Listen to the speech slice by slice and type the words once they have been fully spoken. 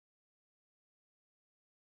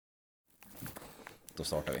då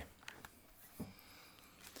startar vi.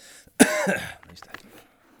 Just det.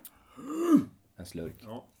 En slurk.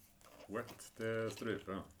 Ja, wet, det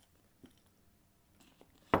stryper.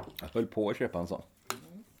 Jag höll på att köpa en sån.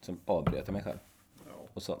 Som avbröt jag mig själv. Ja.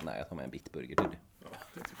 Och så, nej, jag tar med en bitburger till det. Ja,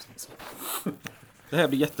 det är typ så. Det här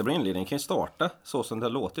blir jättebra inledning. Kan ju starta så som det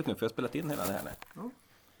har låtit nu. För jag har spelat in hela det här nu. Ja,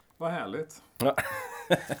 vad härligt. Ja.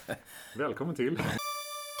 Välkommen till.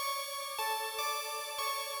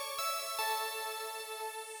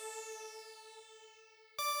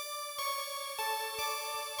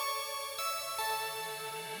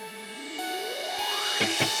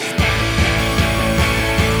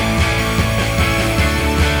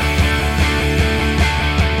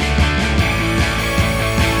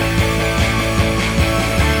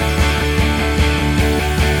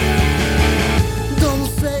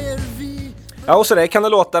 Ja, och så där kan det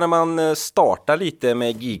låta när man startar lite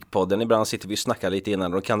med Geekpodden. Ibland sitter vi och snackar lite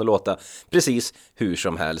innan och då kan det låta precis hur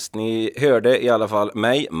som helst. Ni hörde i alla fall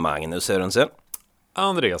mig, Magnus Sörensen.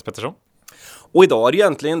 Andreas Pettersson. Och idag är det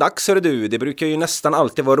egentligen dags, hör du. Det brukar ju nästan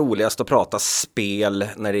alltid vara roligast att prata spel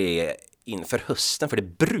när det är inför hösten. För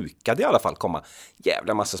det brukade i alla fall komma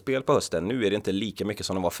jävla massa spel på hösten. Nu är det inte lika mycket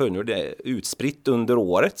som det var förr. Nu är det utspritt under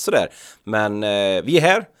året sådär. Men vi är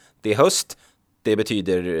här, det är höst. Det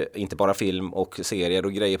betyder inte bara film och serier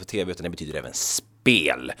och grejer på tv utan det betyder även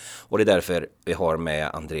spel. Och det är därför vi har med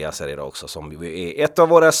Andreas här idag också som är ett av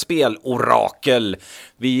våra spelorakel.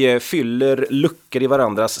 Vi fyller luckor i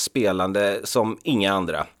varandras spelande som inga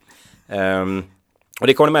andra. Och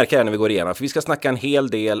det kommer ni märka här när vi går igenom. För vi ska snacka en hel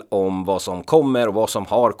del om vad som kommer och vad som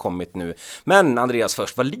har kommit nu. Men Andreas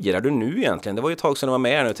först, vad lirar du nu egentligen? Det var ju ett tag sedan du var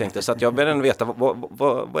med här nu tänkte. Så att jag vill ändå veta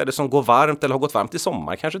vad är det som går varmt eller har gått varmt i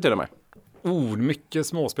sommar kanske till och med. Mycket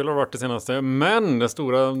småspel har varit det senaste. Men den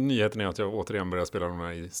stora nyheten är att jag återigen börjar spela de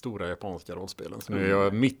här stora japanska rollspelen. Så nu är jag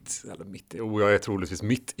jag är troligtvis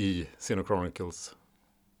mitt i Xeno Chronicles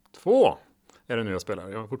 2. Är det nu jag spelar.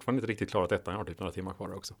 Jag har fortfarande inte riktigt klarat ettan. Jag har typ några timmar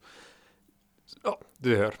kvar också. Ja,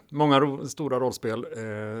 du hör. Många stora rollspel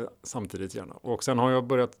samtidigt gärna. Och sen har jag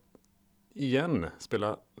börjat igen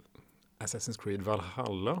spela Assassin's Creed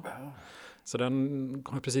Valhalla. Så den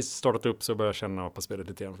har precis startat upp så jag börjar känna på spelet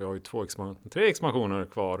lite grann. För jag har ju 3 expansioner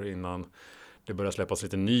kvar innan det börjar släppas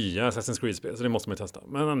lite nya Assassin's Creed-spel. Så det måste man ju testa.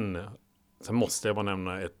 Men sen måste jag bara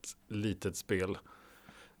nämna ett litet spel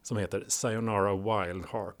som heter Sayonara Wild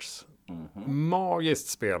Hearts. Magiskt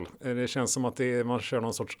spel. Det känns som att man kör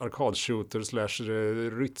någon sorts arkadshooter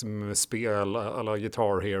 / rytmspel alla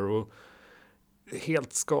Guitar Hero.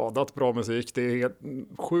 Helt skadat bra musik. Det är helt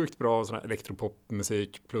sjukt bra sån här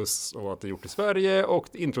elektropopmusik plus och att det är gjort i Sverige och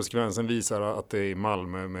introsekvensen visar att det är i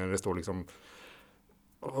Malmö men det står liksom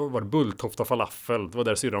var det Bulltofta falafel. Det var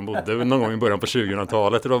där syrran bodde någon gång i början på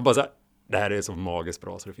 2000-talet. Det var bara så här, det här är så magiskt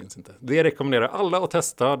bra så det finns inte. Det rekommenderar alla att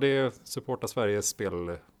testa. Det supportar Sveriges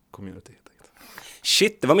spelcommunity.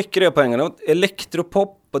 Shit, det var mycket det på poängen.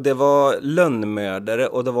 Elektropop och det var lönnmördare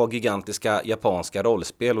och det var gigantiska japanska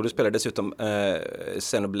rollspel. Och du spelade dessutom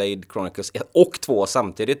Xenoblade Chronicles 1 och 2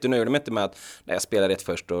 samtidigt. Du nöjde mig inte med att jag spelar ett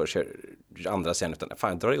först och kör andra sen utan fan,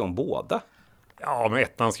 jag drar igång båda. Ja, men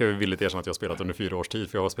ettan ska vi villigt erkänna att jag har spelat under 4 års tid.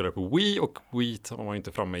 För jag har spelat på Wii och Wii har man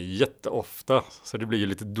inte framme jätteofta. Så det blir ju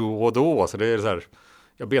lite då och då. Så det är så här...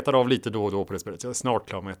 Jag betar av lite då och då på det spelet. Jag är snart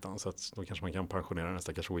klar med ettan så att då kanske man kan pensionera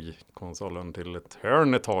nästa kanske Wii-konsolen till ett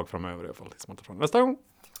hörn ett tag framöver i alla fall. Tills man tar fram nästa gång.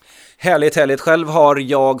 Härligt. Själv har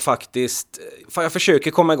jag faktiskt... Jag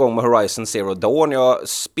försöker komma igång med Horizon Zero Dawn. Jag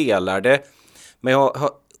spelar det. Men jag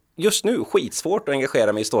har just nu skitsvårt att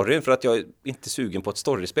engagera mig i storyn för att jag är inte sugen på ett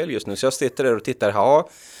storyspel just nu. Så jag sitter där och tittar.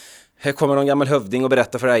 Här kommer någon gammal hövding och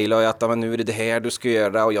berättar för Aloy att nu är det här du ska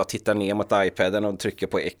göra och jag tittar ner mot iPaden och trycker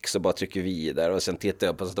på X och bara trycker vidare och sen tittar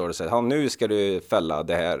jag på så står det och säger nu ska du fälla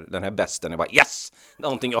den här besten. Jag bara yes!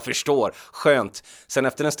 Någonting jag förstår. Skönt. Sen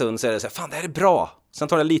efter en stund så är det så här, fan det här är bra. Sen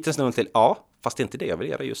tar det en liten stund till. Ja, fast det är inte det jag vill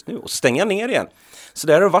göra just nu. Och så stänger jag ner igen. Så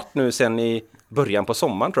det har det varit nu sen i början på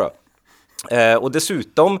sommaren tror jag. Och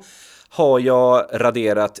dessutom har jag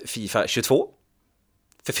raderat FIFA 22.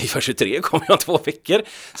 För FIFA 23 kom jag 2 veckor.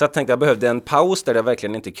 Så jag tänkte att jag behövde en paus där jag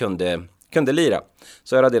verkligen inte kunde lira.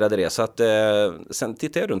 Så jag raderade det. Så att sen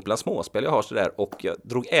tittade jag runt bland småspel jag har sådär. Och jag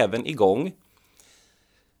drog även igång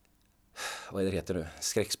vad heter det nu?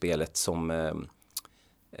 Skräckspelet som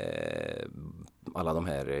alla de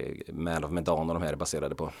här Man of Medan och de här är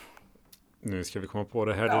baserade på. Nu ska vi komma på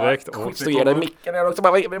det här direkt. Ja, så ger det micken här också.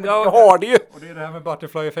 Jag har det ju. Och det är det här med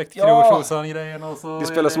butterfly-effekt. Ja. Grejen och så. Vi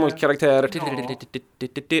spelar som olika karaktärer.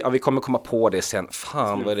 Ja, vi kommer komma på det sen.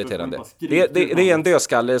 Fan vad irriterande. Det är en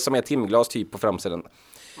dödskalle som är timglas typ på framsidan.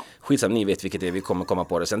 Skitsam, ni vet vilket det är. Vi kommer komma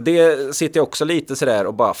på det sen. Det sitter jag också lite sådär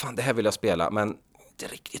och bara, fan det här vill jag spela. Men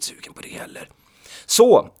inte riktigt sugen på det heller.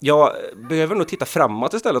 Så jag behöver nog titta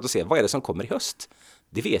framåt istället och se vad är det som kommer i höst.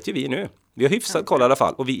 Det vet ju vi nu. Vi har hyfsat koll i alla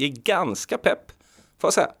fall och vi är ganska pepp, får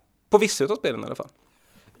jag säga, på vissa av spelen i alla fall.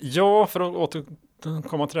 Ja, för att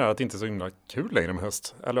återkomma till det här att det inte är så himla kul längre med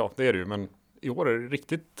höst. Eller ja, det är det ju, men i år är det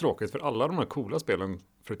riktigt tråkigt för alla de här coola spelen,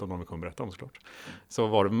 förutom de vi kommer berätta om såklart, så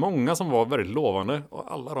var det många som var väldigt lovande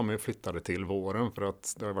och alla de är flyttade till våren för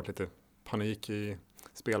att det har varit lite panik i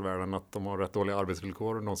spelvärlden att de har rätt dåliga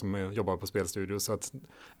arbetsvillkor, de som jobbar på spelstudio, så att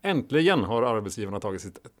äntligen har arbetsgivarna tagit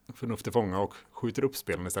sitt förnuft till fånga och skjuter upp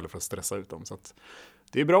spelen istället för att stressa ut dem, så att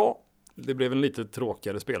det är bra. Det blev en lite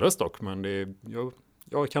tråkigare spelhöst dock, men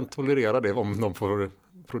jag kan tolerera det om de får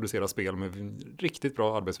producera spel med riktigt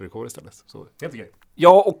bra arbetsvillkor istället. Så helt okej.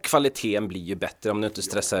 Ja, och kvaliteten blir ju bättre om du inte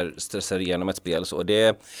stressar igenom ett spel. Så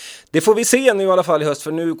det får vi se nu i alla fall i höst,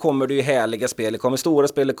 för nu kommer det ju härliga spel. Det kommer stora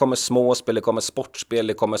spel, det kommer små spel, det kommer sportspel,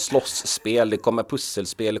 det kommer slåssspel, det kommer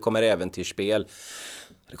pusselspel, det kommer äventyrsspel.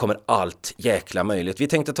 Det kommer allt jäkla möjligt. Vi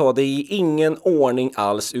tänkte ta det i ingen ordning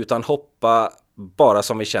alls utan hoppa bara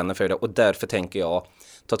som vi känner för det, och därför tänker jag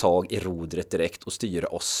ta tag i rodret direkt och styra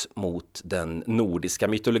oss mot den nordiska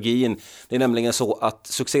mytologin. Det är nämligen så att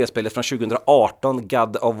succéspelet från 2018,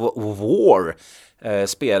 God of War,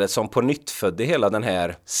 spelet som på nytt födde hela den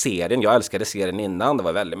här serien. Jag älskade serien innan, det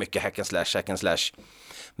var väldigt mycket hack and slash.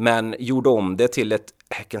 Men gjorde om det till ett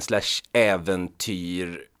hack and slash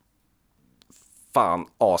äventyr. Fan,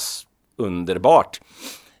 underbart.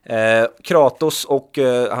 Kratos och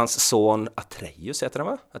hans son Atreus heter han,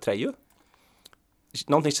 va? Atreyu?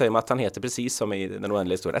 Någonting säger mig att han heter precis som i den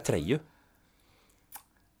oändliga historien. Atreyu.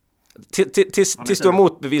 Tills du har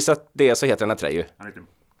motbevisat det så heter han Atreyu. Han heter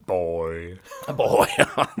Boy. Boy,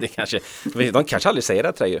 ja. Det kanske, de kanske aldrig säger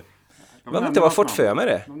Atreyu. Jag vet inte vad jag fått för mig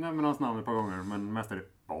det. De nämner hans namn ett par gånger, men mest är det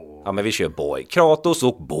Boy. Ja, men vi kör Boy. Kratos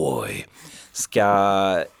och Boy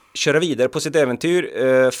ska köra vidare på sitt äventyr.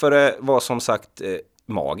 För det var som sagt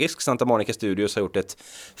magisk. Santa Monica Studios har gjort ett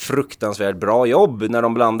fruktansvärt bra jobb när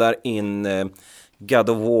de blandar in God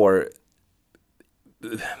of War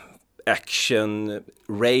action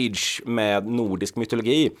rage med nordisk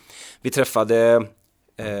mytologi. Vi träffade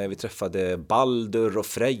Baldur och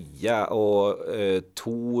Freja och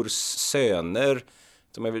Tors söner,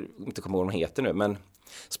 som jag inte kommer ihåg vad de heter nu, men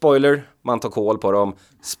spoiler, man tar koll på dem.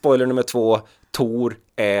 Spoiler nummer 2, Tor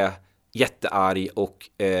är jättearg och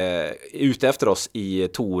ute efter oss i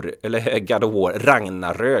eller God of War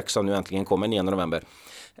Ragnarök, som nu äntligen kommer 9 november.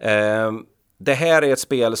 Det här är ett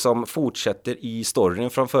spel som fortsätter i storyn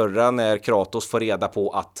från förra, när Kratos får reda på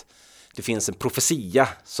att det finns en profetia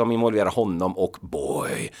som involverar honom och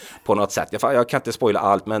Boy på något sätt. Jag kan inte spoila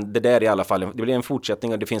allt, men det där är i alla fall, det blir en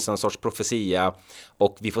fortsättning och det finns en sorts profetia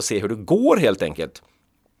och vi får se hur det går helt enkelt.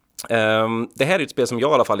 Det här är ett spel som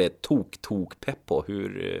jag i alla fall är tok pepp på.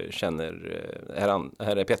 Hur känner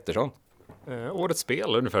herr Pettersson? Årets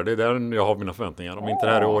spel ungefär, det är där jag har mina förväntningar. Om inte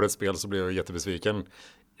det här är årets spel så blir jag jättebesviken.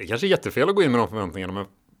 Det är kanske jättefel att gå in med de förväntningarna, men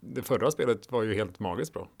det förra spelet var ju helt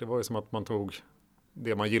magiskt bra. Det var ju som att man tog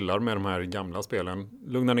det man gillar med de här gamla spelen,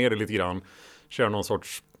 lugna ner det lite grann, köra någon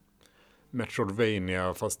sorts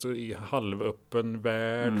Metroidvania fast i halvöppen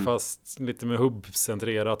värld, fast lite med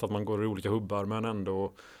hubbcentrerat, att man går i olika hubbar, men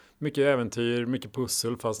ändå mycket äventyr, mycket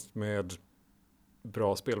pussel fast med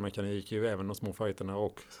bra spelmekanik. Även de små fighterna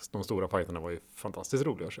och de stora fighterna var ju fantastiskt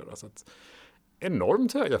roliga att köra, så att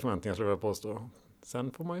enormt höga förväntningar skulle jag påstå.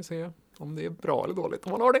 Sen får man ju se om det är bra eller dåligt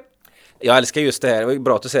om man har det. Jag älskar just det här. Det var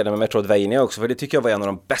bra att du säger det med Metroidvania också, för det tycker jag var en av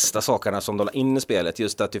de bästa sakerna som de la in i spelet.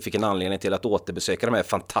 Just att du fick en anledning till att återbesöka de här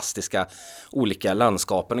fantastiska olika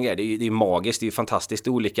landskapen och grejer. Det är magiskt, det är fantastiskt. Det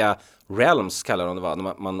är olika realms kallar de det,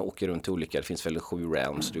 va? Man åker runt till olika, det finns väl 7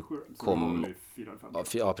 realms.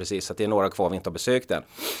 Ja, precis. Så det är några kvar vi inte har besökt än.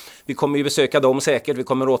 Vi kommer ju besöka dem säkert, vi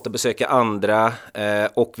kommer återbesöka andra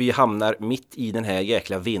och vi hamnar mitt i den här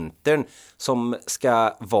jäkla vintern som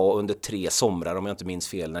ska vara under 3 somrar om jag inte minns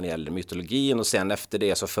fel när det gäller mytologin, och sen efter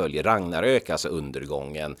det så följer Ragnarök, alltså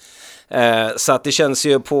undergången. Så att det känns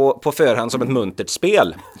ju på förhand som ett muntert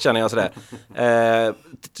spel, känner jag sådär.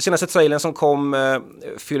 Senaste trailern som kom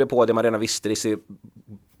fyller på det man redan visste. Det ser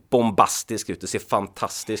bombastiskt ut, det ser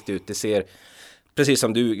fantastiskt ut, det ser precis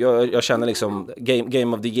som du, jag känner liksom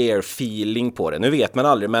Game of the Year feeling på det. Nu vet man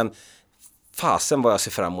aldrig, men fasen vad jag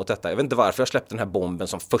ser fram emot detta. Jag vet inte varför jag släppte den här bomben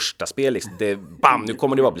som första spel. Liksom. Nu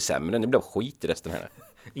kommer det bara bli sämre. Det blir skit i resten här.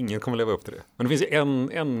 Ingen kommer leva upp till det. Men det finns ju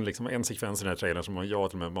en sekvens i den här trailern som jag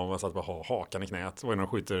till och med var satt på hakan i knät. Det var när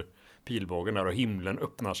de skjuter pilbågen där och himlen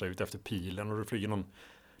öppnar sig ut efter pilen och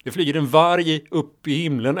det flyger en varg upp i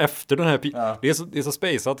himlen efter den här pilen. Ja. Det är så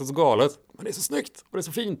spaceat och så galet. Men det är så snyggt och det är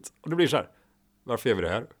så fint. Och det blir så här. Varför gör vi det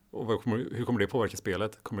här? Och hur kommer det påverka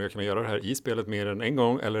spelet? Kommer jag kunna göra det här i spelet mer än en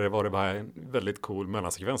gång? Eller var det bara en väldigt cool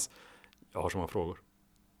mellansekvens? Jag har så många frågor.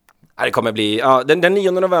 Det kommer bli, den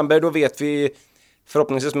 9 november, då vet vi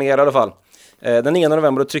förhoppningsvis mer i alla fall. Den 9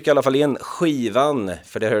 november, då trycker jag i alla fall in skivan.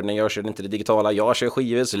 För det hörde ni, jag kör inte det digitala. Jag kör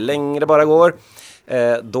skivor så länge det bara går.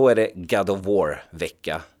 Då är det God of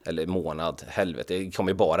War-vecka. Eller månad, helvete. Det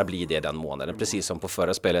kommer bara bli det den månaden. Precis som på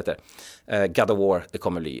förra spelet där. God of War, det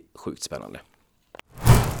kommer bli sjukt spännande.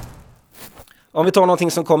 Om vi tar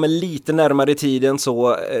någonting som kommer lite närmare i tiden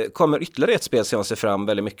så kommer ytterligare ett spel som jag ser fram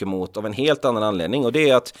väldigt mycket mot av en helt annan anledning. Och det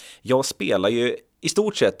är att jag spelar ju i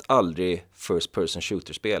stort sett aldrig first person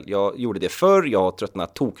shooter-spel. Jag gjorde det förr, jag har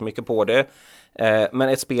tröttnat mycket på det. Men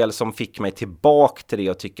ett spel som fick mig tillbaka till det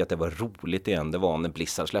och tycker att det var roligt igen, det var när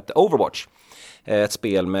Blizzard släppte Overwatch. Ett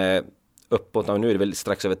spel med uppåt, nu är det väl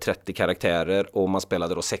strax över 30 karaktärer och man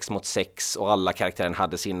spelade då 6 mot 6 och alla karaktärer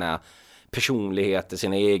hade sina personligheter,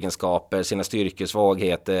 sina egenskaper, sina styrkor,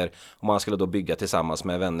 svagheter och man skulle då bygga tillsammans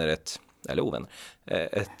med vänner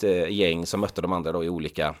ett gäng som mötte de andra då i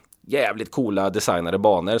olika jävligt coola designade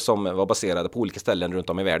banor som var baserade på olika ställen runt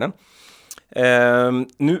om i världen.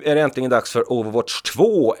 Nu är det äntligen dags för Overwatch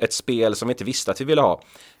 2, ett spel som vi inte visste att vi ville ha.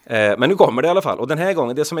 Men nu kommer det i alla fall. Och den här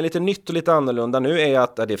gången, det som är lite nytt och lite annorlunda nu är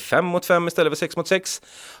att det är 5 mot 5 istället för 6 mot 6.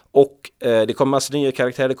 Och det kommer massa nya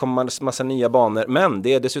karaktärer, det kommer massa nya banor. Men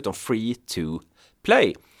det är dessutom free to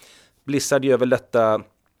play. Blizzard gör väl detta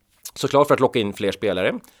såklart för att locka in fler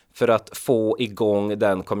spelare. För att få igång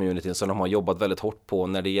den communityn som de har jobbat väldigt hårt på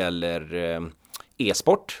när det gäller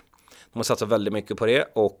e-sport. De har satsat väldigt mycket på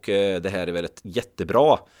det och det här är väl ett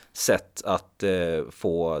jättebra sätt att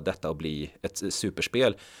få detta att bli ett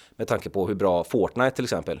superspel. Med tanke på hur bra Fortnite till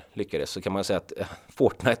exempel lyckades så kan man säga att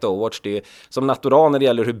Fortnite och Overwatch det är som natural när det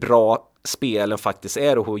gäller hur bra spelen faktiskt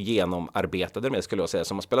är och hur genomarbetade de är skulle jag säga.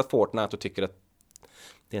 Som har spelat Fortnite och tycker att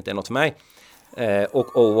det inte är något för mig.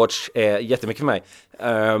 Och Overwatch är jättemycket för mig.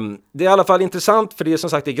 Det är i alla fall intressant för det är som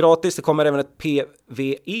sagt det är gratis. Det kommer även ett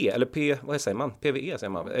PvE eller PvE säger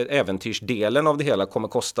man. Äventyrsdelen av det hela kommer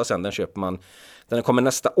kosta sen. Den köper man. Den kommer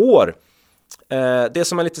nästa år. Det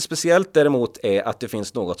som är lite speciellt däremot är att det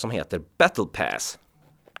finns något som heter Battle Pass.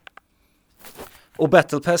 Och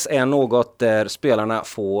Battle Pass är något där spelarna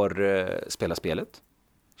får spela spelet,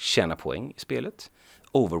 tjäna poäng i spelet,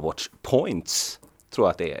 Overwatch Points tror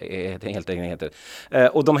jag att det är helt enkelt.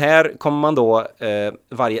 Och de här kommer man då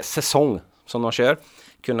varje säsong som de kör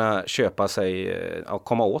kunna köpa sig och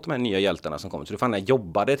komma åt de här nya hjältarna som kommer. Så du får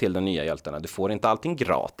jobba dig till de nya hjältarna. Du får inte allting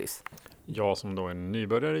gratis. Jag som då är en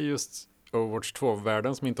nybörjare i just Overwatch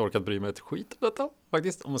 2-världen som inte orkat bry mig ett skit om detta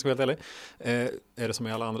faktiskt, om man ska vara helt ärlig. Är det som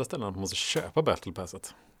i alla andra ställen att man måste köpa Battle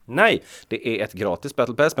Passet? Nej, det är ett gratis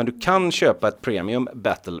Battle Pass, men du kan köpa ett premium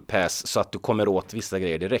Battle Pass så att du kommer åt vissa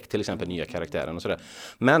grejer direkt, till exempel nya karaktärer och sådär.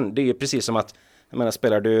 Men det är ju precis som att, jag menar,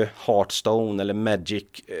 spelar du Hearthstone eller Magic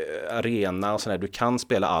Arena och sådär, du kan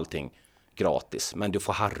spela allting gratis, men du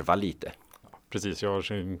får harva lite. Precis, jag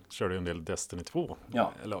körde en del Destiny 2.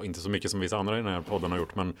 Ja. Eller inte så mycket som vissa andra i den här podden har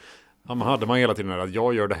gjort, men hade man hela tiden att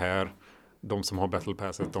jag gör det här, de som har Battle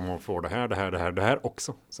Passet, de får det här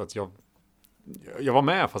också. Så att jag var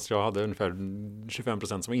med fast jag hade ungefär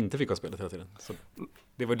 25% som inte fick ha spelet hela tiden. Så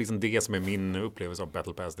det var liksom det som är min upplevelse av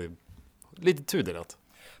Battle Pass. Det är lite tudelat.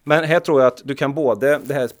 Men här tror jag att du kan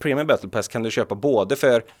det här Premium Battle Pass kan du köpa både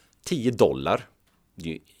för $10. Det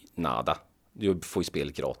är ju nada. Du får ju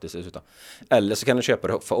spelet gratis dessutom. Eller så kan du köpa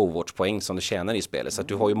det för Overwatch-poäng som du tjänar i spelet. Så att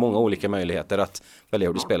du har ju många olika möjligheter att välja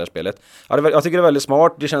hur du spelar spelet. Ja, jag tycker det är väldigt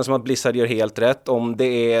smart. Det känns som att Blizzard gör helt rätt. Om det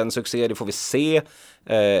är en succé, det får vi se.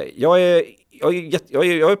 Jag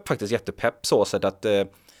är faktiskt jättepepp så sätt att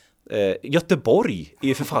Göteborg är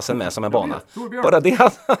ju för fasen med som en bana. Bara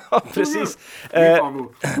det. Precis.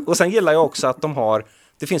 Och sen gillar jag också att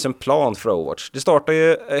det finns en plan för Overwatch.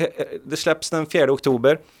 Det släpps den 4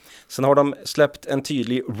 oktober. Sen har de släppt en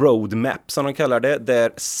tydlig roadmap som de kallar det,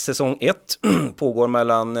 där säsong 1 pågår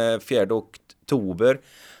mellan 4 oktober,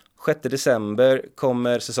 6 december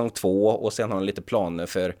kommer säsong 2 och sen har de lite planer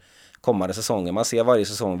för kommande säsonger. Man ser varje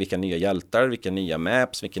säsong vilka nya hjältar, vilka nya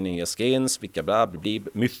maps, vilka nya skins, vilka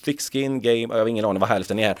mythic skin, game, jag har ingen aning vad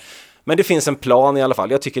hälften är här. Men det finns en plan i alla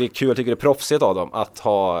fall. Jag tycker det är kul, jag tycker det är proffsigt av dem att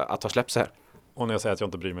ha släppt så här. Och när jag säger att jag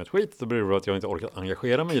inte bryr mig ett skit, då beror det på att jag inte orkat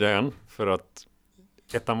engagera mig i det än, för att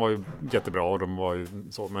ettan var ju jättebra och de var ju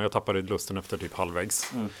så, men jag tappade lusten efter typ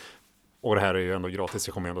halvvägs. Och det här är ju ändå gratis,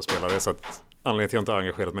 jag kommer ändå spela det, så att anledningen till att jag inte har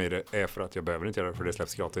engagerat mig i det är för att jag behöver inte göra det, för det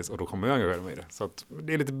släpps gratis och då kommer jag engagera mig i det. Så att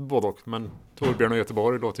det är lite både och, men Torbjörn och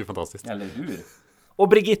Göteborg låter ju fantastiskt. Eller hur? Och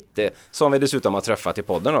Brigitte, som vi dessutom har träffat i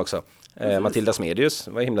podden också. Matilda Smedius,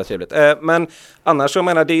 det var himla trevligt. Men annars så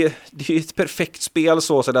menar det är ett perfekt spel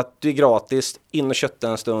så att det är gratis, in och kötta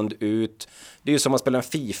en stund ut. Det är ju som att spela en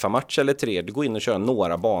FIFA-match eller 3. Du går in och kör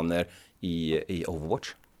några banor i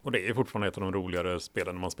Overwatch. Och det är fortfarande ett av de roligare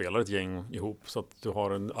spelen när man spelar ett gäng ihop. Så att du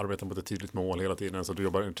har arbetar mot ett tydligt mål hela tiden. Så att du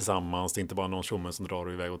jobbar tillsammans. Det är inte bara någon tjomme som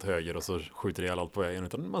drar iväg åt höger och så skjuter ihjäl allt på vägen.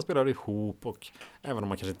 Utan man spelar ihop. Och även om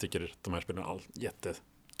man kanske inte tycker att de här spelen är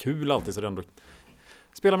jättekul alltid, så är det ändå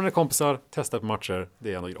spela med dina kompisar, testa på matcher.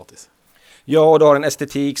 Det är ändå gratis. Ja, och du har en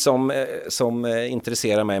estetik som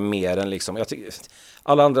intresserar mig mer än liksom, jag tycker,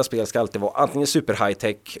 alla andra spel ska alltid vara antingen super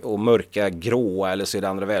high-tech och mörka, gråa, eller så är det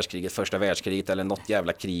andra världskriget, första världskriget eller något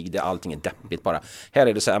jävla krig där allting är deppigt bara. Här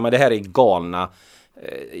är det så här, men det här är galna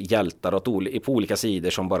hjältar på olika sidor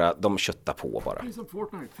som bara, de köttar på bara. Det är som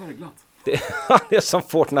Fortnite, färgglatt. Det är som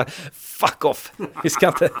Fortnite. Fuck off. Vi ska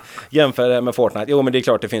inte jämföra det med Fortnite. Jo, men det är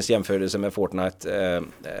klart det finns jämförelser med Fortnite.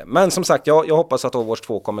 Men som sagt, jag hoppas att Overwatch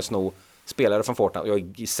 2 kommer sno spelare från Fortnite.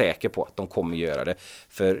 Jag är säker på att de kommer göra det.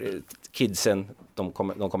 För kidsen, de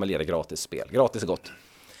kommer leda gratis spel. Gratis är gott.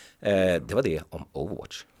 Det var det om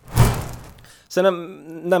Overwatch. Sen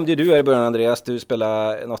nämnde du här i början, Andreas, du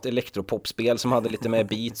spelar något elektropopspel som hade lite med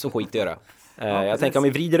beats och skit att göra. Jag tänker om vi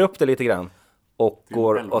vrider upp det lite grann. Och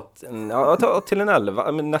går till en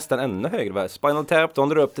 11, men nästan ännu högre. Spinal Tap, de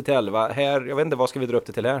drar upp det till 11. Här, jag vet inte, vad ska vi dra upp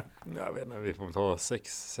det till här? Jag vet inte, vi får ta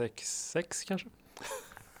 6 kanske.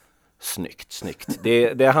 Snyggt.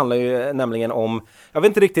 Det handlar ju nämligen om, jag vet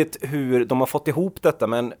inte riktigt hur de har fått ihop detta,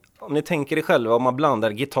 men om ni tänker er själva, om man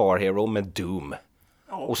blandar Guitar Hero med Doom.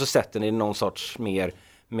 Och så sätter ni någon sorts mer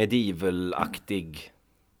medieval-aktig,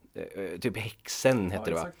 typ Hexen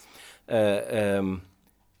heter det, va?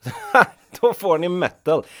 Då får ni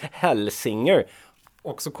Metal Hellsinger.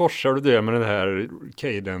 Och så korsar du det med det här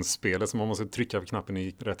Cadence-spelet som man måste trycka på knappen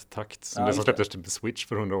i rätt takt. Som det som släpptes till Switch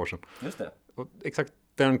för 100 år sedan. Just det. Och exakt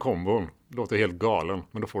den kombon låter helt galen,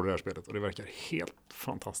 men då får du det här spelet och det verkar helt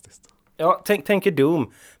fantastiskt. Ja, tänker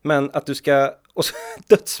Doom, men att du ska, och så,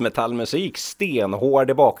 dödsmetallmusik,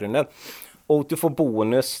 stenhård i bakgrunden. Och du får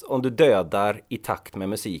bonus om du dödar i takt med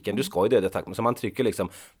musiken. Du ska ju döda i takt med, så man trycker liksom.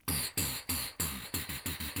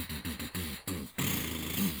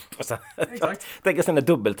 Tänk att den där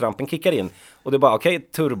dubbeltrampen kickar in. Och det är bara, okej,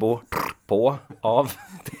 turbo, på, av.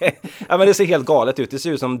 Ja, men det ser helt galet ut. Det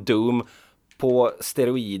ser ut som Doom på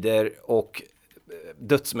steroider och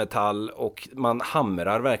dödsmetall. Och man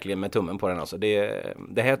hamrar verkligen med tummen på den. Alltså.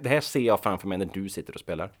 Det här ser jag framför mig när du sitter och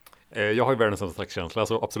spelar. Jag har ju världens attackkänsla,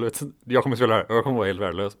 så absolut. Jag kommer spela här, jag kommer vara helt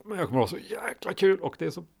värdelös. Men jag kommer vara så jäkla kul, och det är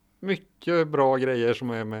så mycket bra grejer som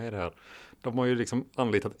är med i det här. De har ju liksom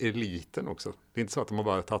anlitat eliten också. Det är inte så att de har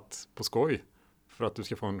bara tagit på skoj för att du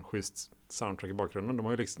ska få en schysst soundtrack i bakgrunden. De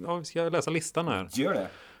har ju liksom, vi ska läsa listan här. Gör det.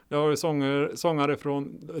 Jag har sångare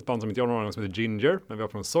från ett band som inte jag har någon aning som heter Ginger. Men vi har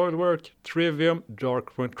från Soilwork, Trivium,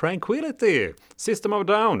 Dark Tranquility, System of a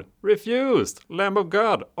Down, Refused, Lamb of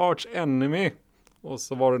God, Arch Enemy. Och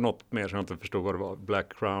så var det något mer som jag inte förstod vad det var.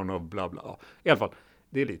 Black Crown och bla bla. I alla fall,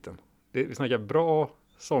 det är eliten. Vi snackar bra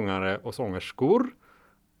sångare och sångerskor.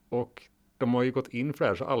 Och de har ju gått in för det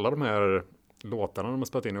här, så alla de här låtarna de har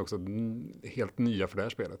spelat in är också helt nya för det här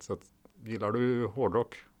spelet. Så att, gillar du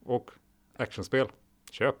hårdrock och actionspel,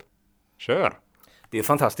 kör! Det är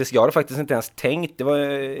fantastiskt. Jag har faktiskt inte ens tänkt, det var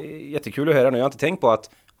jättekul att höra nu, jag har inte tänkt på att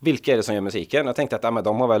vilka är det som gör musiken. Jag tänkte att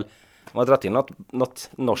de har dragit in något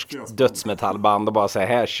norskt dödsmetallband och bara säga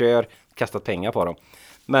här, kör, kastat pengar på dem.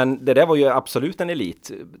 Men det där var ju absolut en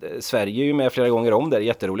elit. Sverige är ju med flera gånger om, det är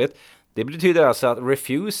jätteroligt. Det betyder alltså att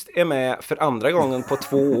Refused är med för andra gången på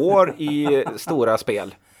 2 år i stora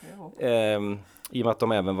spel. I och med att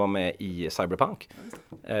de även var med i Cyberpunk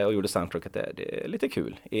och gjorde soundtracket där. Det är lite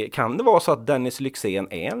kul. Kan det vara så att Dennis Lyxzén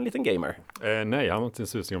är en liten gamer? Nej, han har inte en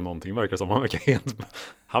susning om någonting, verkar som.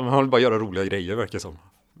 Han vill bara göra roliga grejer, verkar som.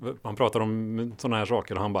 Han pratar om sådana här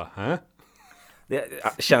saker och han bara, hä? Det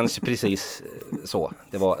känns precis så.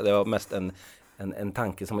 Det var mest en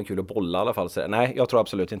tanke som är kul att bolla i alla fall. Så, nej, jag tror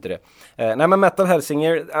absolut inte det. Nej, men Metal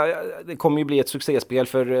Hellsinger, det kommer ju bli ett succéspel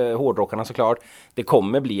för hårdrockarna såklart. Det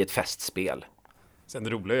kommer bli ett festspel. Sen det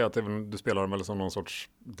roliga är att du spelar dem väl som någon sorts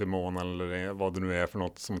demon eller vad det nu är för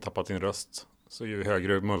något som har tappat sin röst. Så ju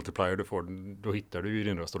högre multiplier du får, då hittar du ju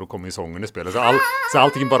din röst och då kommer ju sången i spelet. Så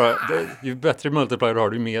allting bara, ju bättre multiplier du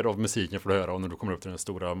har, ju mer av musiken får du höra. Och när du kommer upp till den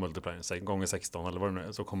stora multipliern, gånger 16 eller vad det nu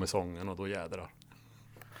är, så kommer sången och då jädrar.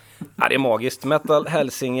 Ja, det är magiskt. Metal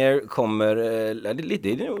Hellsinger kommer,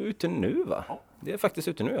 det är nog ute nu, va? Ja. Det är faktiskt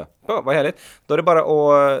ute nu, ja. Ja, vad härligt. Då är det bara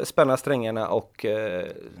att spänna strängarna och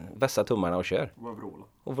vässa tummarna och kör.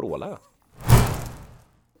 Och vråla, ja.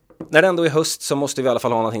 när det ändå är höst så måste vi i alla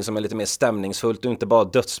fall ha någonting som är lite mer stämningsfullt och inte bara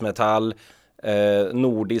dödsmetall,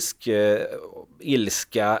 nordisk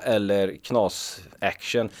ilska eller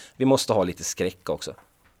knas-action. Vi måste ha lite skräck också.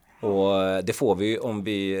 Och det får vi om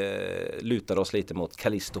vi lutar oss lite mot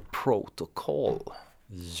Callisto Protocol.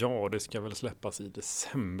 Ja, det ska väl släppas i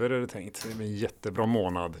december är det tänkt. Det är en jättebra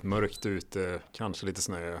månad, mörkt ute, kanske lite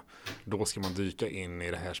snö. Då ska man dyka in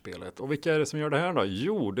i det här spelet. Och vilka är det som gör det här då?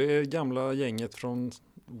 Jo, det är gamla gänget från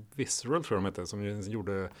Visceral tror jag de heter, som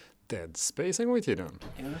gjorde Dead Space en gång i tiden.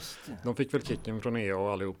 Just det. De fick väl kicken från EA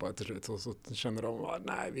och allihopa till slut. Och så kände de,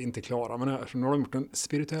 nej vi är inte klara med det här. Så nu har de gjort en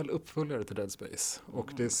spirituell uppföljare till Dead Space. Och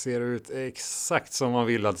det ser ut exakt som man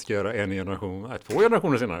vill att det ska göra två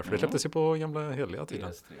generationer senare. För det släpptes ju på gamla heliga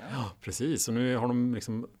tiden. Ja, precis. Och nu har de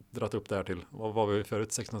liksom dratt upp det här till, vad var vi förut,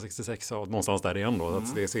 1666 och någonstans där igen då. Så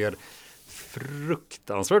att det ser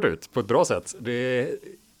fruktansvärt ut på ett bra sätt.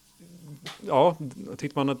 Ja,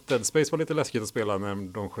 tyckte man att Dead Space var lite läskigt att spela när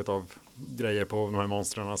de sköt av grejer på de här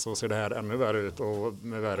monstren, så ser det här ännu värre ut. Och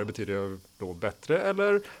med värre betyder det då bättre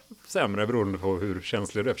eller sämre beroende på hur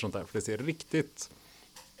känslig det är för sånt där. För det ser riktigt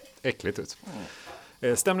äckligt ut.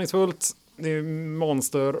 Stämningsfullt, det är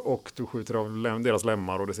monster och du skjuter av deras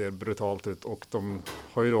lemmar och det ser brutalt ut. Och de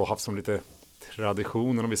har ju då haft som lite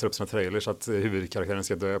tradition när de visar upp sina trailers att huvudkaraktären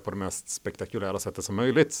ska dö på det mest spektakulära sättet som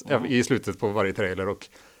möjligt i slutet på varje trailer. Och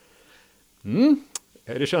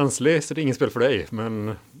är det känsligt så det är inget spel för dig,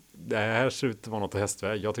 men det här ser ut att vara något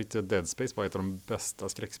hästväg. Jag tyckte Dead Space var ett av de bästa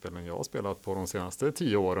skräckspelen jag har spelat på de senaste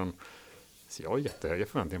 10 åren. Så jag har jättehöga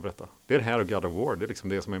förväntningar på detta. Det är det här och God of War, det är liksom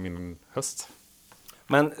det som är min höst.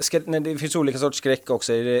 Men det finns olika sorts skräck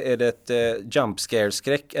också. Är det ett jump scare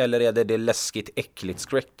skräck eller är det läskigt, äckligt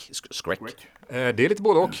skräck? Det är lite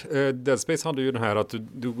både och. Dead Space hade ju den här att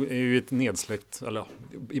du är ju ett nedsläckt, eller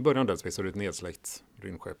i början av Dead Space är det ett nedsläckt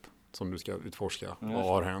rymdskepp som du ska utforska. Vad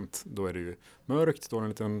har hänt? Då är det ju mörkt, då är det en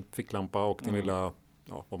liten ficklampa och din lilla,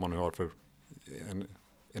 vad man nu har för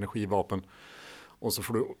energivapen. Och så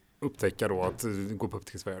får du upptäcka då att gå på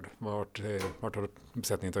upptäcktsvärld. Vart har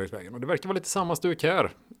besättningen tagit vägen? Och det verkar vara lite samma stuk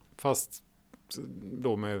här, fast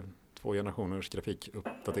då med 2 generationers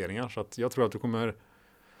grafikuppdateringar. Så att jag tror att du kommer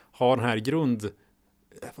ha den här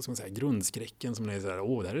grundskräcken som är så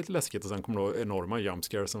här, det här är lite läskigt, och sen kommer då enorma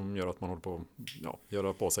jumpscare som gör att man håller på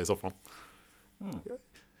göra på sig i soffan.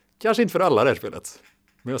 Kanske inte för alla det här spelet,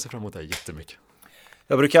 men jag ser fram emot det här jättemycket.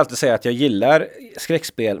 Jag brukar alltid säga att jag gillar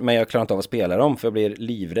skräckspel, men jag klarar inte av att spela dem för jag blir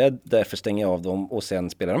livrädd, därför stänger jag av dem och sen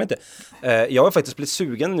spelar de inte. Jag har faktiskt blivit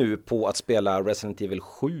sugen nu på att spela Resident Evil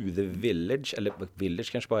 7 The Village, eller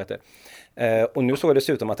Village kanske bara heter. Och nu såg det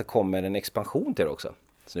dessutom att det kommer en expansion till det också.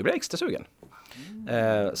 Så nu blir jag extra sugen.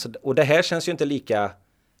 Och det här känns ju inte lika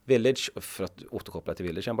Village, för att återkoppla till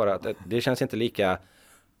Village, bara att det känns inte lika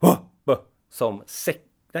som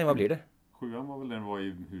nej, vad blir det? 7 var väl den var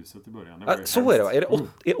i huset i början. Så är det va? Är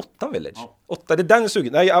det 8 Village? Ja. 8, det är den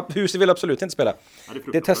sugen. Nej, huset vill jag absolut inte spela. Ja,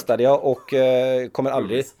 det testade jag och kommer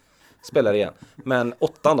aldrig spela det igen. Men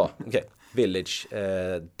 8 då, okej. Village,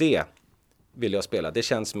 det vill jag spela. Det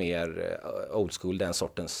känns mer old school, den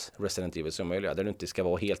sortens Resident Evil som möjligt. Där du inte ska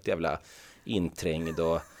vara helt jävla inträngd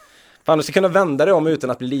och fan, du ska kunna vända dig om utan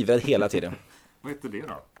att bli livrädd hela tiden. Vad heter det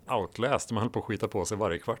då? Outlast, man höll på att skita på sig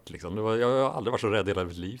varje kvart liksom. Jag har aldrig varit så rädd i hela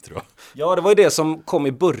mitt liv, tror jag. Ja, det var ju det som kom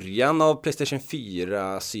i början av PlayStation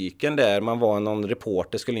 4-cykeln där man var någon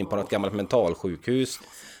reporter, skulle in på något gammalt mentalsjukhus.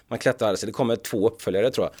 Man klättrade sig, det kommer 2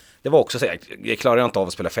 uppföljare tror jag. Det var också så jag klarar inte av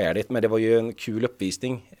att spela färdigt, men det var ju en kul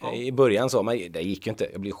uppvisning i början så, men det gick ju inte,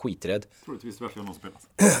 jag blev skiträdd. Troligtvis varför jag någon spelat.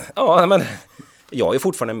 Ja, men jag är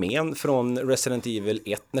fortfarande med från Resident Evil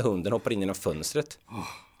 1 när hunden hoppar in genom fönstret.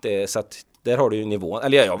 Det, så att där har du ju nivån.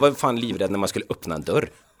 Eller jag var fan livrädd när man skulle öppna en dörr.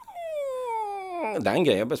 Den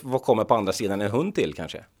grejen, vad kommer på andra sidan en hund till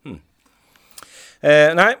kanske?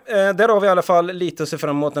 Nej, där har vi i alla fall lite att se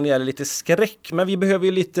fram emot när det gäller lite skräck. Men vi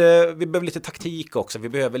behöver lite taktik också. Vi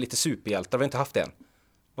behöver lite superhjältar, vi har inte haft det än.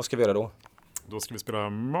 Vad ska vi göra då? Då ska vi spela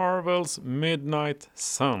Marvels Midnight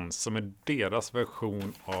Suns, som är deras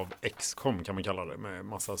version av XCOM kan man kalla det.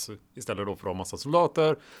 Med istället då för att ha massa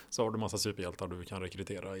soldater så har du massa superhjältar du kan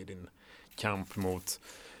rekrytera i din kamp mot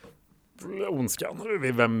ondskan.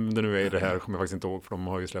 Vem det nu är i det här kommer jag faktiskt inte ihåg, för de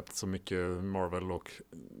har ju släppt så mycket Marvel och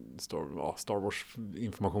Star Wars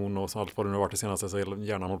information och så allt vad det nu har varit det senaste, så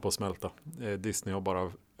hjärnan håller på att smälta. Disney har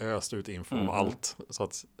bara öst ut info om allt, så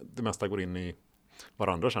att det mesta går in i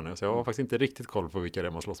varandra känner jag. Så jag har faktiskt inte riktigt koll på vilka det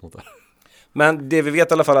är man slåss mot där. Men det vi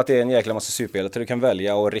vet i alla fall att det är en jäkla massa superhjältar du kan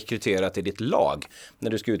välja och rekrytera till ditt lag när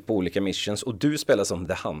du ska ut på olika missions. Och du spelar som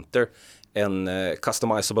The Hunter, en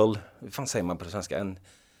customizable, vad fan säger man på svenska?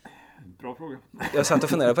 Bra fråga. Jag satt och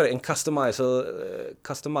funderade på det. En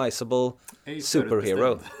customizable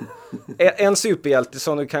superhero. En superhjälte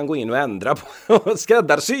som du kan gå in och ändra på och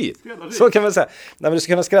skräddarsy. Så kan man säga. Nej, men du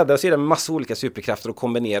ska kunna skräddarsy det med massa olika superkrafter och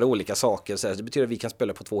kombinera olika saker. Så det betyder att vi kan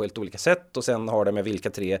spela på 2 helt olika sätt och sen har det med vilka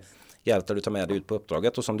 3 hjältar du tar med dig ut på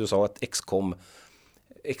uppdraget. Och som du sa, ett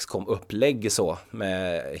XCOM-upplägg så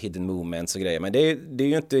med hidden movements och grejer. Men det är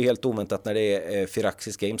ju inte helt oväntat när det är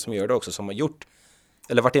Firaxis Games som gör det också, som har gjort,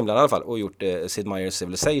 eller varit inblandad i alla fall, och gjort Sid Meier's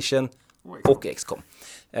Civilization och XCOM.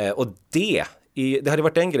 Och det hade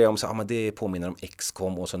varit en grej om så, men det påminner om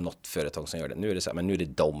XCOM och så något företag som gör det. Nu är det så här, men nu är det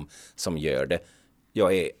de som gör det.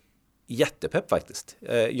 Jag är jättepepp faktiskt.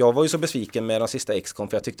 Jag var ju så besviken med de sista XCOM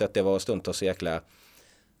för jag tyckte att det var stundtals så jäkla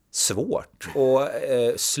svårt och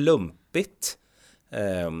slumpigt.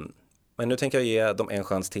 Men nu tänker jag ge dem en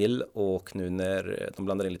chans till, och nu när de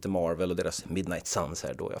blandar in lite Marvel och deras Midnight Suns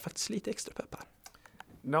här, då är jag faktiskt lite extra peppar.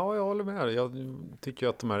 Ja, jag håller med. Jag tycker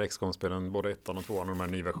att de här XCOM-spelen, både 1 och 2 och de här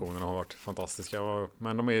nyversionerna har varit fantastiska.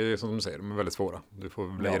 Men de är ju, som du säger, de är väldigt svåra. Du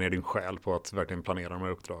får lägga ner din själ på att verkligen planera de här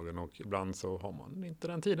uppdragen, och ibland så har man inte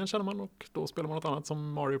den tiden, känner man, och då spelar man något annat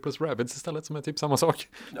som Mario plus Rabbids istället, som är typ samma sak,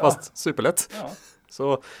 fast superlätt. Ja.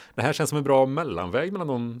 Så det här känns som en bra mellanväg mellan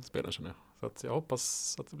de spelen, känner jag. Så att jag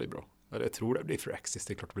hoppas att det blir bra. Eller jag tror det blir Firaxis,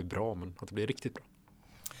 det är klart det blir bra, men att det blir riktigt bra.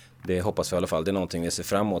 Det hoppas vi i alla fall, det är någonting vi ser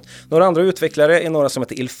fram emot. Några andra utvecklare är några som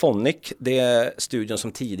heter Ilphonic. Det är studion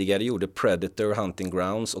som tidigare gjorde Predator, Hunting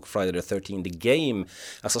Grounds och Friday the 13th The Game.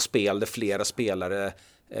 Alltså spel där flera spelare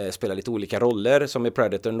spelar lite olika roller. Som i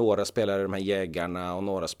Predator, några spelar de här jägarna och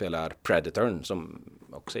några spelar Predatorn som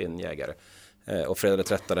också är en jägare. Och Fredag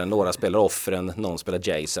the 13th, några spelar offren, någon spelar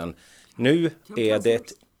Jason. Nu är det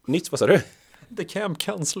ett nytt, vad sa du? The Camp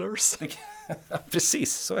Counselors.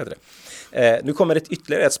 Precis, så är det. Nu kommer det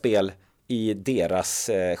ytterligare ett spel i deras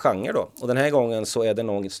genre då. Och den här gången så är det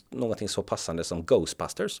någonting så passande som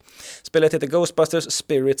Ghostbusters. Spelet heter Ghostbusters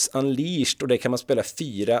Spirits Unleashed, och det kan man spela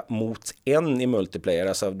 4 mot 1 i multiplayer.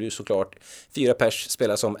 Alltså du såklart 4 pers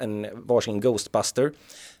spelar som en varsin Ghostbuster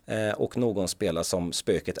och någon spelar som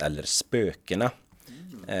spöket eller spökena.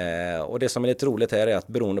 Och det som är lite roligt här är att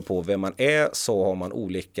beroende på vem man är så har man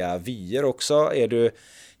olika vyer också.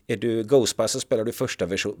 Är du Ghostbuster spelar du första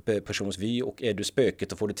persons vy, och är du spöket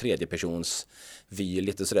då får du tredje persons vy,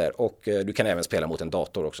 lite sådär. Och du kan även spela mot en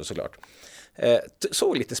dator också såklart.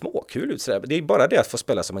 Såg lite småkul ut sådär. Det är bara det att få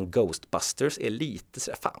spela som en Ghostbusters är lite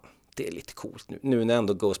sådär, fan, det är lite coolt nu när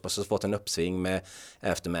ändå Ghostbusters fått en uppsving med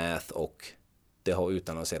Aftermath och det har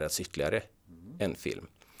utannonserats ytterligare en film.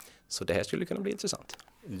 Så det här skulle kunna bli intressant.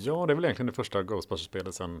 Ja, det är väl egentligen det första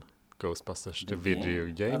Ghostbusters-spelet sen Ghostbusters The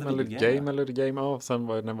Video Game eller The Game. Ja, sen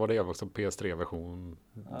var det också PS3-version.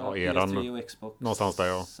 Ja, eran. PS3 och Xbox. Någonstans där,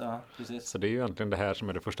 ja. Precis. Så det är ju egentligen det här som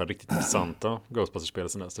är det första riktigt intressanta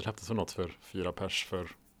Ghostbusters-spelet sen dess. Det släpptes för något för 4 pers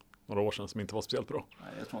för några år sedan som inte var speciellt bra. Nej,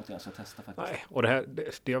 jag tror inte jag ska testa faktiskt. Nej, och det här,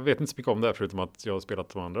 jag vet inte så mycket om det här förutom att jag har spelat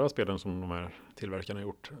de andra spelen som de här tillverkarna har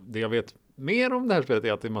gjort. Det jag vet mer om det här spelet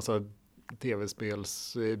är att det är massa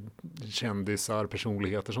tv-spels kändisar,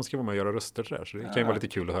 personligheter som ska vara med och göra röster sådär. Så det kan ju vara lite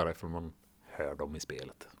kul att höra ifrån man hör dem i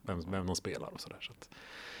spelet. Vem de spelar och sådär. Så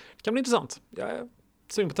det kan bli intressant. Jag är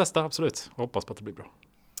sugen på att testa, absolut. Och hoppas på att det blir bra.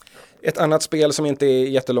 Ett annat spel som inte är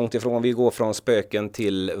jättelångt ifrån. Vi går från spöken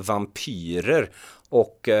till vampyrer.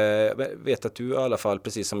 Och vet att du i alla fall,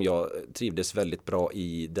 precis som jag, trivdes väldigt bra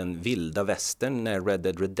i den vilda västern när Red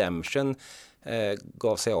Dead Redemption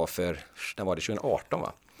gav sig av för, när var det, 2018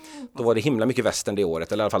 va? Då var det himla mycket västern det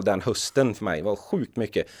året, eller i alla fall den hösten för mig. Det var sjukt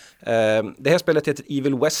mycket. Det här spelet heter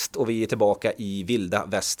Evil West och vi är tillbaka i vilda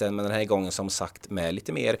västern, men den här gången som sagt med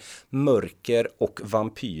lite mer mörker och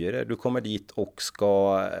vampyrer. Du kommer dit och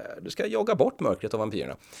du ska jaga bort mörkret och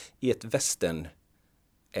vampyrerna i ett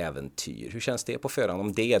västern-äventyr. Hur känns det på förhand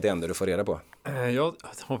om det är det enda du får reda på? Jag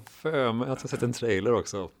har för mig att jag har sett en trailer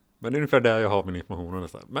också. Men det är ungefär där jag har min information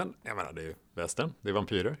nästan. Men jag menar, det är ju västern, det är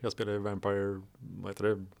vampyrer. Jag spelar Vampire, vad heter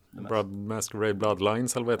det? Masquerade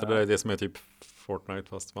Bloodlines, eller vad heter det? Det som är typ Fortnite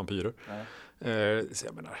fast vampyrer. Så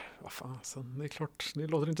jag menar, vad fan, det är klart, det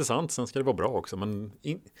låter intressant. Sen ska det vara bra också, men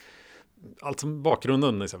allt som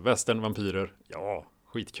bakgrunden, liksom, västern, vampyrer, ja,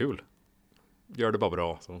 skitkul. Gör det bara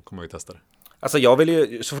bra, så kommer jag ju testa det. Alltså jag vill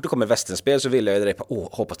ju, så fort det kommer västernspel så vill jag ju direkt på,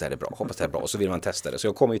 hoppas det här är bra, och så vill man testa det. Så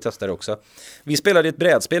jag kommer ju testa det också. Vi spelade ett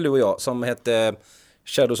brädspel du och jag som hette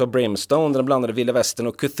Shadows of Brimstone, där de blandade vilda västern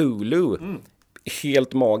och Cthulhu.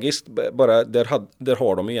 helt magiskt. Bara där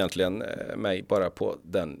har de egentligen mig bara på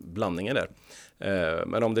den blandningen där.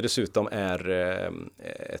 Men om det dessutom är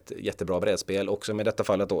ett jättebra brädspel, också med detta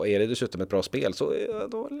fallet då, är det dessutom ett bra spel, så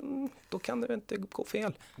då kan det inte gå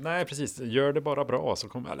fel. Nej, precis. Gör det bara bra så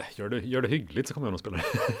kommer, eller gör det hyggligt så kommer jag nog spela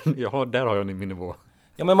det. Där har jag min nivå.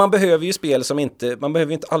 Ja, men man behöver ju spel som inte, man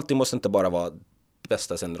behöver inte, alltid måste inte bara vara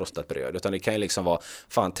bästa sen rostat bröd, utan det kan ju liksom vara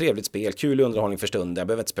fan trevligt spel, kul underhållning för stunden, jag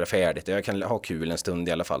behöver inte spela färdigt, jag kan ha kul en stund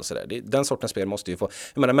i alla fall sådär. Den sortens spel måste ju få,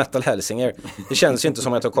 jag menar Metal Hellsinger, det känns ju inte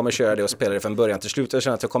som att jag kommer köra det och spela det från början till slut, jag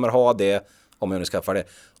känner att jag kommer ha det, om jag nu skaffar det,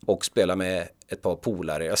 och spela med ett par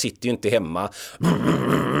polare, jag sitter ju inte hemma.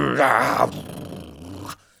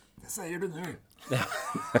 Det säger du nu.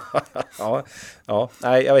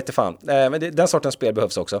 Nej, jag vet inte fan. Men den sortens spel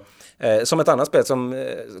behövs också. Som ett annat spel som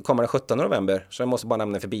kommer den 17 november, så jag måste bara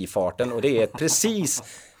nämna förbifarten, och det är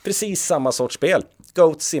precis samma sorts spel.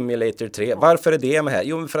 Goat Simulator 3. Varför är det med här?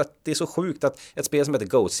 Jo, för att det är så sjukt att ett spel som heter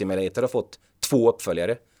Goat Simulator har fått 2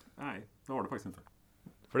 uppföljare. Nej, det har det faktiskt inte.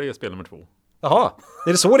 För det är spel nummer 2. Jaha,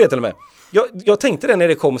 är det så det är till och med? Jag tänkte det när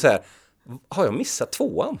det kom så här. Har jag missat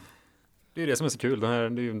 2:an? Det är det som är så kul. Det är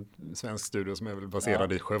ju en svensk studio som är väl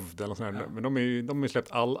baserad i Skövde eller sånt där. Men de har ju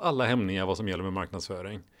släppt alla hämningar vad som gäller med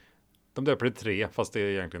marknadsföring. De döper det 3, fast det är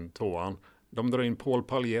egentligen 2:an. De drar in Paul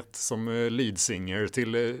Paljett som leadsinger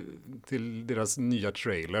till deras nya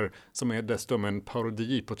trailer, som är dessutom en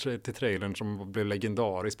parodi till trailern som blev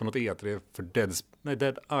legendarisk på något E3 för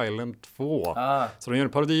Dead Island 2. Så de gör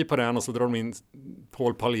en parodi på den, och så drar de in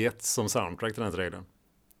Paul Paljett som soundtrack till den trailern.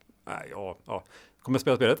 Nej, ja. Kommer jag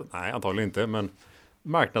spela spelet? Nej, antagligen inte, men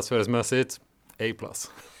marknadsföringsmässigt A+.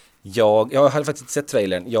 Jag hade faktiskt inte sett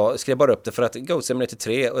trailern. Jag skrev bara upp det för att Goat Simulator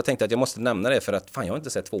 3, och jag tänkte att jag måste nämna det för att fan, jag har inte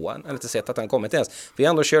sett 2:an, eller inte sett att han kommit ens. Vi har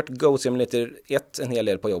ändå kört Goat Simulator 1 en hel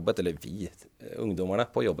del på jobbet, eller vi, ungdomarna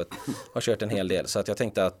på jobbet, har kört en hel del. Så att jag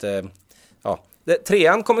tänkte att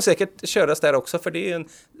 3:an kommer säkert köras där också, för det är en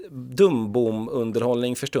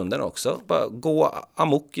dumbom-underhållning för stunden också. Bara gå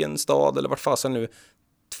amok i en stad, eller vart fasen nu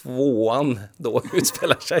 2:an då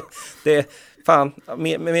utspelar sig. Det fan,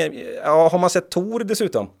 har man sett Thor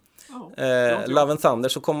dessutom, Love and Thunder,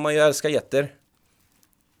 så kommer man ju älska jätter.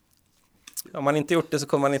 Om man inte gjort det så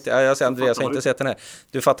kommer man inte, jag säger Andreas, jag har inte sett den här.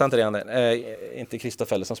 Du fattar inte det, Andreas. Inte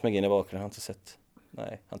Kristoffer som smög in i bakgrunden, har inte sett.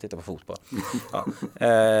 Nej, han tittar på fotboll.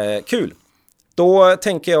 Kul. Då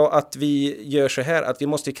tänker jag att vi gör så här, att vi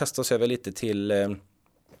måste kasta oss över lite till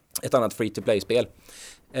ett annat free-to-play-spel.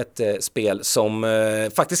 Ett spel som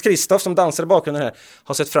faktiskt Kristoff, som dansar i bakgrunden här,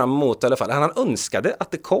 har sett fram emot i alla fall. Han önskade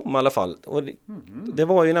att det kom i alla fall. Och det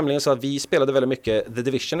var ju nämligen så att vi spelade väldigt mycket The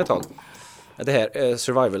Division ett tag. Det här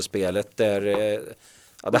survival-spelet där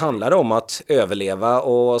det handlade om att överleva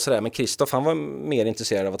och sådär. Men Kristoff, han var mer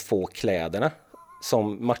intresserad av att få kläderna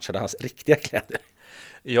som matchade hans riktiga kläder.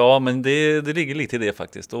 Ja, men det ligger lite i det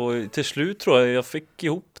faktiskt. Och till slut tror jag fick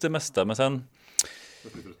ihop det mesta, men sen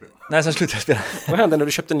slutade jag spela. Vad hände när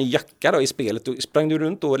du köpte en ny jacka då i spelet? Då sprang du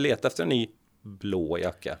runt och letade efter en ny blå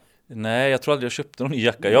jacka? Nej, jag tror aldrig jag köpte någon ny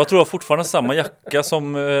jacka. Jag tror jag fortfarande samma jacka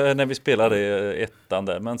som när vi spelade ettan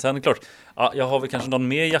där. Men sen klart, jag har väl kanske någon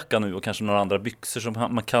mer jacka nu och kanske några andra byxor som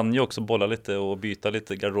man kan ju också bolla lite och byta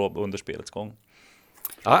lite garderob under spelets gång.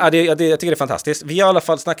 Ja, jag tycker det är fantastiskt. Vi har i alla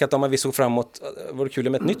fall snackat om att vi såg fram emot, vore kul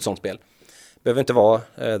med ett nytt sånt spel. Behöver inte vara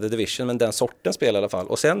The Division, men den sortens spel i alla fall.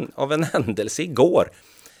 Och sen av en händelse igår,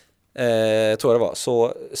 tror jag det var,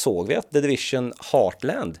 så såg vi att The Division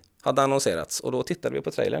Heartland hade annonserats. Och då tittade vi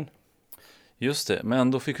på trailern. Just det,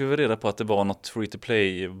 men då fick vi väl reda på att det var något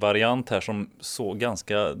free-to-play-variant här som såg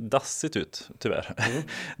ganska dassigt ut, tyvärr.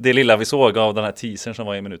 Det lilla vi såg av den här teasern som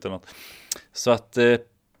var i minuten. Så att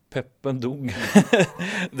peppen dog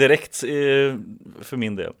direkt för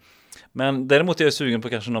min del. Men däremot är jag sugen på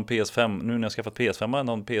kanske någon PS5, nu när jag skaffat PS5,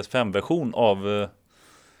 någon PS5-version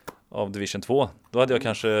av Division 2. Då hade jag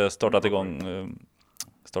kanske startat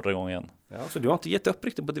igång igen. Ja, så du har inte gett upp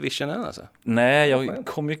riktigt på Division än alltså? Nej, jag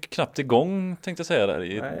kom ju knappt igång, tänkte jag säga där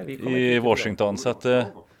i Washington. Så att,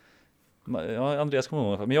 Andreas kom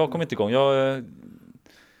igång, men jag kom inte igång.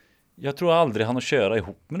 Jag tror aldrig han att köra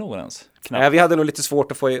ihop med någon ens. Nej, vi hade nog lite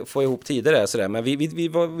svårt att få ihop tider där, sådär, men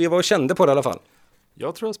vi var kände på det i alla fall.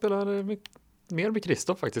 Jag tror jag spelade mer med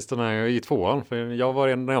Kristoff faktiskt när i 2:an. För jag var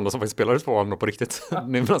den enda som faktiskt spelade 2:an på riktigt.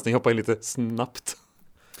 Ni hoppade lite snabbt.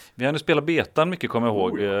 Vi har nu spelat betan mycket, kommer jag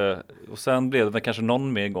ihåg. Och sen blev det väl kanske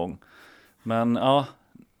någon mer gång. Men ja,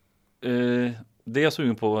 det är jag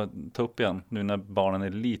sugen på att ta upp igen. Nu när barnen är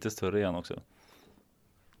lite större igen också.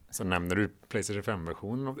 Så nämner du PlayStation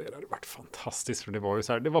 5-versionen av det. Det hade varit fantastiskt. För det var ju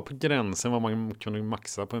så här, det var på gränsen vad man kunde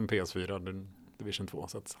maxa på en PS4, Division 2.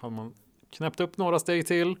 Så att hade man knäppt upp några steg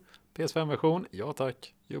till, PS5-version? Ja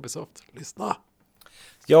tack. Ubisoft, lyssna.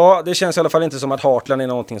 Ja, det känns i alla fall inte som att Heartland är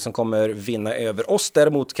någonting som kommer vinna över oss.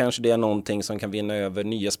 Däremot kanske det är någonting som kan vinna över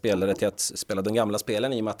nya spelare till att spela de gamla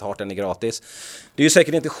spelen i och med att Heartland är gratis. Det är ju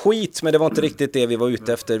säkert inte skit, men det var inte riktigt det vi var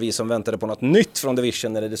ute efter. Vi som väntade på något nytt från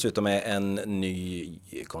Division när det dessutom är en ny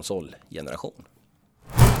konsolgeneration.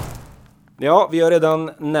 Ja, vi har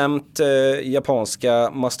redan nämnt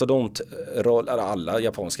japanska mastodontroll, alla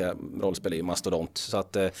japanska rollspel är ju mastodont. Så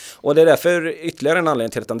att, och det är därför ytterligare en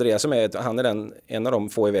anledning till att Andreas som är, han är en av de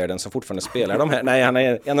få i världen som fortfarande spelar de här. Nej, han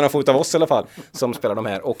är en av de få utav oss i alla fall som spelar de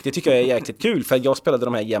här. Och det tycker jag är jäkligt kul, för jag spelade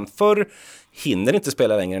de här jämt förr. Hinner inte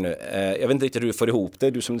spela längre nu. Jag vet inte riktigt hur du får ihop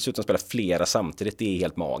det. Du som dessutom spelar flera samtidigt, det är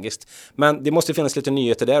helt magiskt. Men det måste finnas lite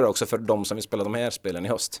nyheter där också för de som vill spela de här spelen i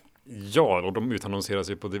höst. Ja, och de utannonseras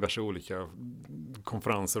ju på diverse olika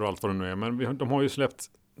konferenser och allt vad det nu är. Men de har ju släppt,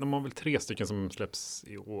 de har väl 3 stycken som släpps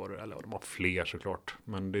i år. Eller de har fler såklart.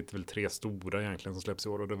 Men det är väl 3 stora egentligen som släpps i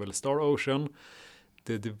år. Och det är väl Star Ocean,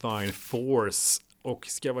 The Divine Force. Och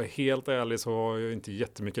ska jag vara helt ärlig så har jag inte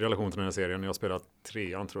jättemycket relation till den här serien. Jag har spelat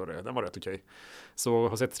 3:an tror jag det. Den var rätt okej. Så jag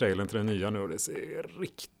har sett trailern till den nya nu och det ser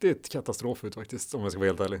riktigt katastrof ut faktiskt om jag ska vara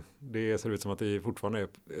helt ärlig. Det ser ut som att det fortfarande är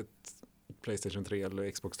ett PlayStation 3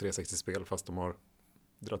 eller Xbox 360-spel fast de har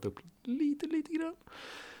dratt upp lite grann.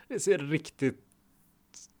 Det ser riktigt...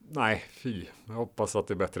 Nej, fy. Jag hoppas att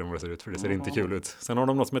det är bättre än vad det ser ut för det ser inte kul ut. Sen har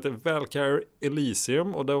de något som heter Valkyrie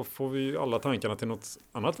Elysium och då får vi ju alla tankarna till något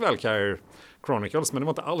annat Valkyrie Chronicles men det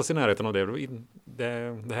var inte alls i närheten av det.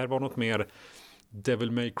 Det här var något mer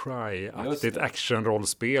Devil May Cry-aktigt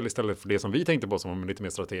action-rollspel istället för det som vi tänkte på som var lite mer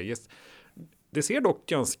strategiskt. Det ser dock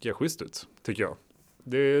ganska schysst ut, tycker jag.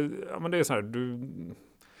 Det är så här,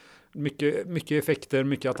 mycket effekter,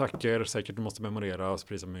 mycket attacker, säkert du måste memorera,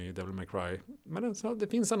 precis som i Devil May Cry. Men det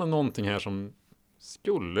finns ändå någonting här som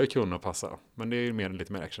skulle kunna passa. Men det är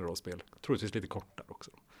lite mer action-rollspel. Troligtvis lite kortare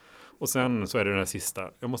också. Och sen så är det den här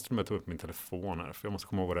sista. Jag måste ta upp min telefon här, för jag måste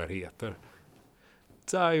komma ihåg vad det här heter.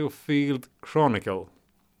 Diofield Chronicle.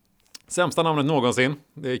 Sämsta namnet någonsin.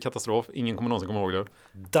 Det är katastrof. Ingen kommer någonsin komma ihåg det.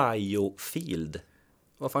 Diofield.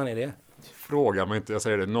 Vad fan är det? Fråga mig inte, jag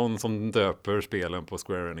säger det. Någon som döper spelen på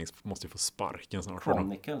Square Enix måste ju få sparken snart.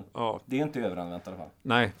 Chronicle? Ja. Det är inte överanvänt i alla fall.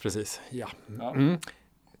 Nej, precis. Ja.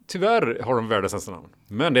 Tyvärr har de världens nästa namn.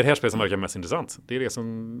 Men det är det här spelet som verkar mest intressant. Det är det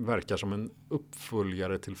som verkar som en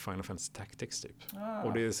uppföljare till Final Fantasy Tactics typ.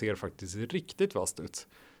 Och det ser faktiskt riktigt vasst ut.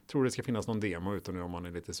 Tror det ska finnas någon demo ute nu om man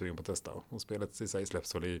är lite sugen på att testa. Och spelet i sig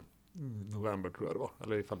släpps väl i november tror jag det var.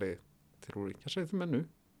 Eller ifall det tror kanske inte men nu.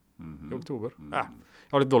 I oktober. Jag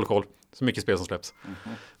har lite dålig koll. Så mycket spel som släpps.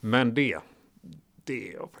 Men det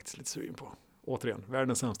är jag faktiskt lite sugen på. Återigen,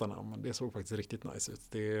 världens sämsta namn. Men det såg faktiskt riktigt nice ut.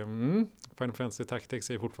 Final Fantasy Tactics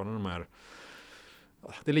är fortfarande de här...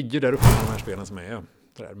 Det ligger där uppe med de här spelen som är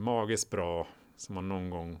sådär magiskt bra. Som man någon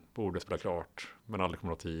gång borde spela klart. Men aldrig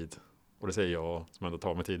kommer att ha tid. Och det säger jag som ändå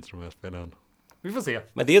tar mig tid till de här spelen. Vi får se.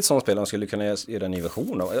 Men det är ett sånt spel de skulle kunna göra en ny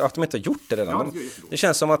version av. Att de inte har gjort det redan. Ja, det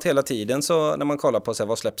känns som att hela tiden så när man kollar på så här,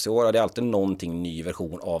 vad släpps i år. Det är alltid någonting ny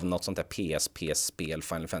version av något sånt här PSP-spel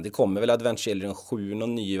Final Fantasy. Det kommer väl Advent Children 7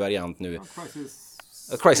 någon ny variant nu.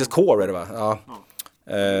 Ja, Crisis Core är det va? Ja.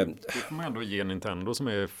 Det får man ändå ge Nintendo som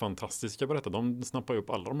är fantastiska på detta. De snappar upp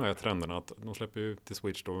alla de här trenderna. Att de släpper ju till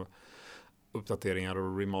Switch då uppdateringar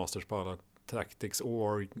och remasters på alla Tactics,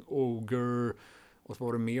 Ogre och så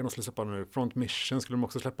var det mer de skulle släppa nu. Front Mission skulle de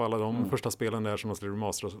också släppa alla de första spelen där som de skulle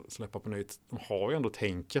remastera och släppa på nytt. De har ju ändå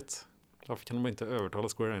tänket. Varför kan de inte övertala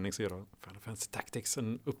Square Enix att göra Final Fantasy Tactics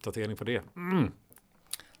en uppdatering på det?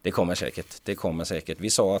 Det kommer säkert. Vi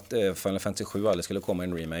sa att Final Fantasy 7 aldrig skulle komma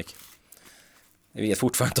en remake. Vi vet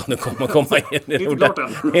fortfarande inte om det kommer att komma in. Det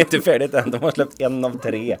är inte färdigt än. De har släppt 1 av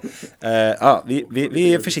 3.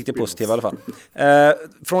 Vi är försiktigt positiva i alla fall.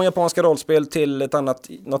 Från japanska rollspel till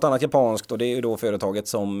något annat japanskt. Och det är ju då företaget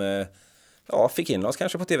som fick in oss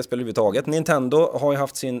kanske på tv-spel överhuvudtaget. Nintendo har ju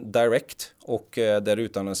haft sin Direct. Och där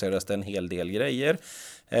utannonserades det en hel del grejer.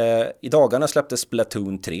 I dagarna släpptes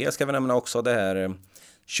Splatoon 3. Ska vi nämna också det här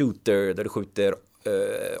shooter där du skjuter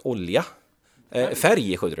olja.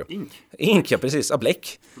 Färg skjuter du. Ink, ja precis.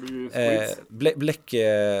 Bläck.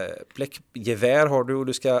 Bläckgevär har du och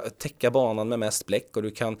du ska täcka banan med mest bläck och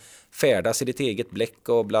du kan färdas i ditt eget bläck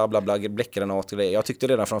och bla bla bla, bläckgranat och grejer. Jag tyckte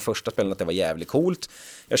redan från första spelen att det var jävligt coolt.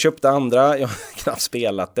 Jag köpte andra, jag har knappt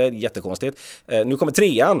spelat det, jättekonstigt. Nu kommer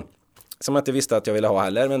 3:an som jag inte visste att jag ville ha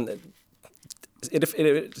heller, men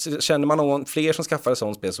känner man någon fler som skaffar ett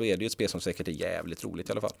sånt spel så är det ju ett spel som säkert är jävligt roligt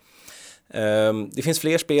i alla fall. Det finns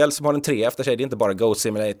fler spel som har en 3 efter sig. Det är inte bara Goat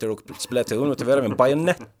Simulator och Splatoon utan vi har även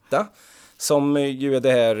Bayonetta som ju är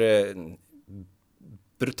det här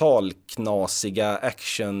brutalknasiga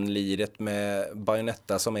actionliret med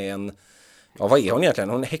Bayonetta som är en, ja vad är hon egentligen?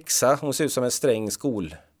 Hon är häxa, hon ser ut som en sträng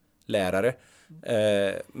skollärare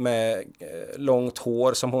med långt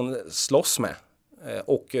hår som hon slåss med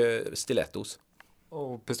och stilettos.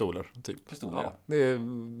 Och pistoler, typ. Pistoler, ja. Det är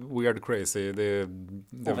weird crazy. Det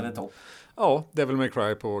är väl topp. Ja, Devil May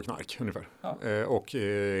Cry på knark ungefär. Ja. Och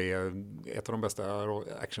är ett av de bästa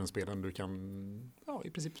actionspelen du kan i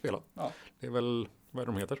princip spela. Ja. Det är väl, vad är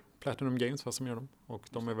de heter? Platinum Games vad som gör dem. Och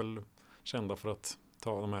de är väl kända för att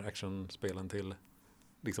ta de här actionspelen till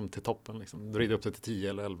toppen. Liksom. Vrida upp det till 10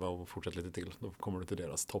 eller 11 och fortsätta lite till. Då kommer du till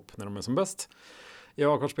deras topp när de är som bäst. Jag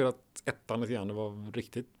har kort spelat ettan lite grann. Det var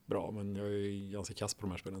riktigt bra, men jag är ganska kass på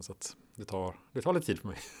de här spelen så att det tar lite tid för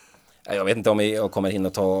mig. Jag vet inte om jag kommer hinna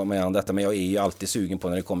ta mig an detta, men jag är ju alltid sugen på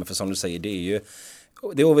när det kommer, för som du säger, det är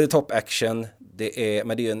over the top action,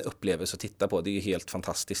 men det är en upplevelse att titta på. Det är ju helt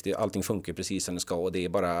fantastiskt. Allting funkar precis som det ska, och det är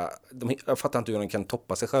bara, jag fattar inte hur de kan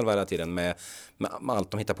toppa sig själva hela tiden med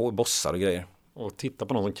allt de hittar på, bossar och grejer. Och titta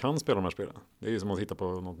på någon som kan spela de här spelen. Det är ju som att titta på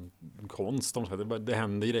någon konst. Det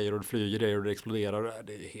händer grejer och det flyger grejer och det exploderar.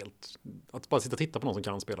 Det är helt, att bara sitta och titta på någon som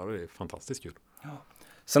kan spela, det är fantastiskt kul. Ja.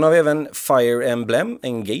 Sen har vi även Fire Emblem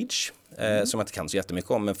Engage, som jag inte kan så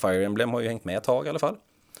jättemycket om, men Fire Emblem har ju hängt med ett tag i alla fall.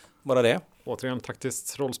 Bara det. Återigen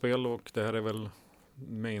taktiskt rollspel, och det här är väl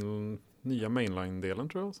nya mainline-delen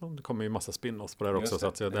tror jag. Så det kommer ju massa spin-offs på det här också. Så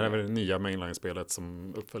att det här är väl det nya mainline-spelet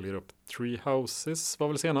som uppföljer upp Three Houses var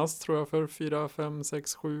väl senast tror jag för 4, 5,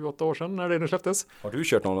 6, 7, 8 år sedan när det nu släpptes. Har du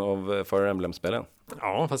kört någon av Fire Emblem-spelen?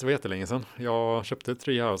 Ja, fast det var jättelänge sedan. Jag köpte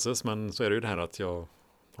Three Houses, men så är det ju det här att jag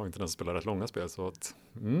har inte ens spelat rätt långa spel, så att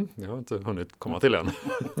jag har inte hunnit komma till än.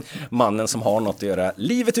 Mannen som har något att göra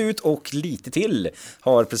livet ut och lite till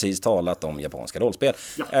har precis talat om japanska rollspel.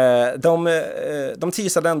 Ja. De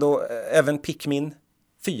teasade ändå även Pikmin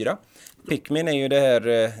 4. Pikmin är ju det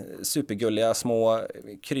här supergulliga små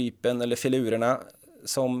krypen eller filurerna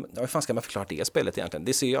som, hur fan ska man förklara det spelet egentligen?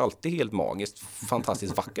 Det ser ju alltid helt magiskt,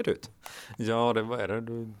 fantastiskt vackert ut. Ja, vad är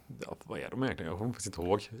de egentligen? Jag kommer inte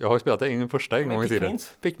ihåg. Jag har ju spelat det första en gång i tiden.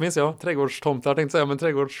 Pikmins, ja. Trädgårdstomtar, tänkte säga, men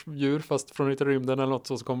trädgårdsdjur fast från lite rymden eller något,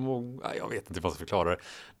 så kommer ihåg. Jag vet inte vad jag ska förklara det.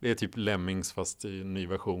 Det är typ Lemmings fast i en ny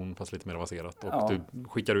version, fast lite mer avancerat. Och du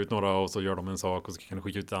skickar ut några och så gör de en sak, och så kan du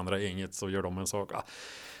skicka ut det andra gänget så gör de en sak.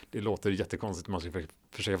 Det låter jättekonstigt om man ska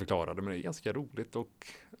försöka förklara det, men det är ganska roligt. Och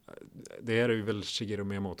det är ju väl Shigeru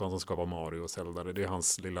Miyamoto som skapar Mario och Zelda. Det är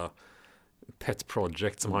hans lilla pet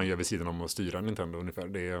project som han gör vid sidan om att styra Nintendo ungefär.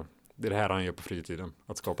 Det är det här han gör på fritiden,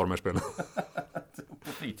 att skapa de här spelen.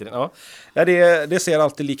 På fritiden, ja. Det ser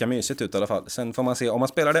alltid lika mysigt ut i alla fall. Sen får man se om man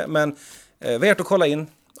spelar det, men värt att kolla in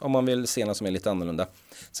om man vill se något som är lite annorlunda.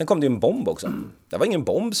 Sen kom det ju en bomb också. Det var ingen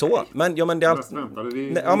bomb så, men det är allt.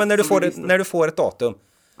 Men när du får ett datum.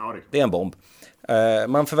 Det är en bomb.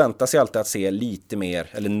 Man förväntar sig alltid att se lite mer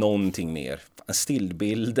eller någonting mer. En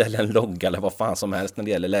stillbild eller en logga eller vad fan som helst när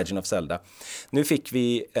det gäller Legend of Zelda. Nu fick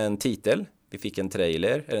vi en titel, vi fick en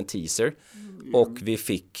trailer, eller en teaser, och vi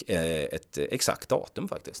fick ett exakt datum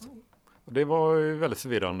faktiskt. Det var ju väldigt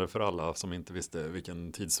förvirrande för alla som inte visste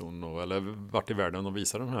vilken tidszon eller vart i världen de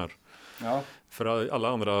visade den här. Ja. För alla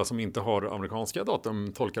andra som inte har amerikanska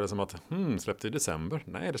datum tolkar det som att släpps i december.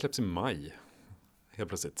 Nej, det släpps i maj. Helt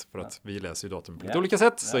plötsligt, för att vi läser ju datum på lite olika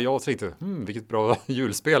sätt. Så jag tänkte, vilket bra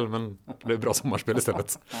julspel, men det blev bra sommarspel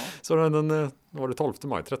istället. Så den var det 12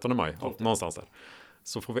 maj, 13 maj, någonstans där.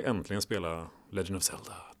 Så får vi äntligen spela Legend of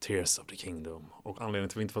Zelda, Tears of the Kingdom. Och anledningen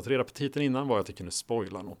till att vi inte fått reda på titeln innan var att jag kunde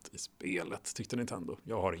spoila något i spelet, tyckte Nintendo.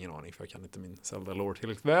 Jag har ingen aning, för jag kan inte min Zelda-lore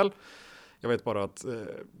tillräckligt väl. Jag vet bara att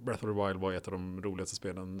Breath of the Wild var ett av de roligaste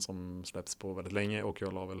spelen som släpps på väldigt länge, och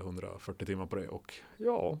jag la väl 140 timmar på det, och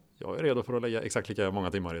ja, jag är redo för att lägga exakt lika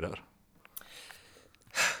många timmar i det här.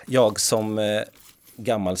 Jag som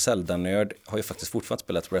gammal Zelda-nörd har ju faktiskt fortfarande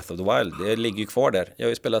spelat Breath of the Wild. Det ligger ju kvar där. Jag har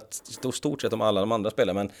ju spelat stort sett om alla de andra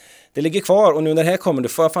spelen, men det ligger kvar, och nu när det här kommer, du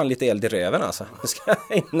får jag fan lite eld i röven alltså. Jag ska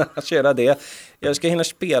hinna köra det. Jag ska hinna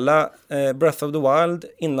spela Breath of the Wild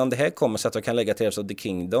innan det här kommer, så att jag kan lägga Tears of the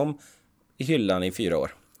Kingdom i hyllan i 4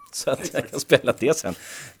 år. Så att jag kan spela det sen.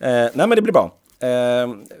 Nej, men det blir bra.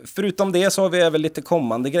 Förutom det så har vi även lite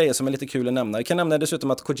kommande grejer som är lite kul att nämna. Jag kan nämna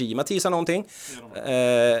dessutom att Kojima teasar någonting.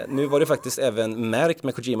 Nu var det faktiskt även märkt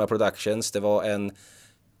med Kojima Productions. Det var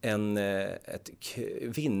ett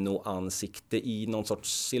kvinnoansikte i någon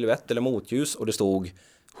sorts silhuett eller motljus, och det stod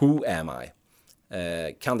Who am I?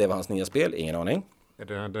 Kan det vara hans nya spel? Ingen aning.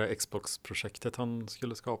 Är det Xbox-projektet han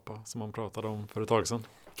skulle skapa som han pratade om för ett tag sedan?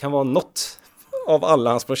 Kan vara något av alla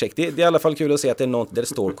hans projekt. Det är i alla fall kul att se att det är något där det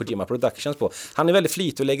står Kojima Productions på. Han är väldigt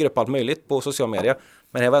flitig och lägger upp allt möjligt på social media,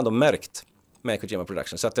 men det var ändå märkt. med Kojima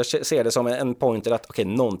Productions. Så att jag ser det som en pointer att okej,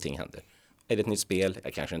 någonting händer. Är det ett nytt spel?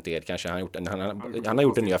 Kanske inte är det. Kanske han har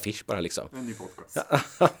gjort en ny affisch bara liksom. En ny podcast.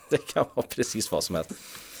 Det kan vara precis vad som helst.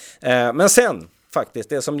 Men sen, faktiskt,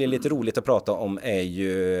 det som blir lite roligt att prata om är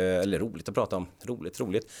ju... Eller roligt att prata om. Roligt.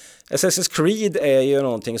 Assassin's Creed är ju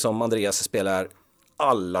någonting som Andreas spelar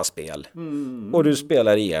alla spel. Och du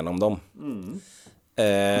spelar igenom dem.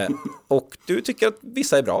 Och du tycker att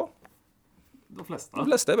vissa är bra. De flesta. De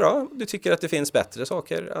flesta är bra. Du tycker att det finns bättre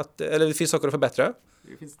saker. Eller det finns saker att förbättra.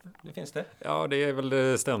 Det finns det. Ja, det är väl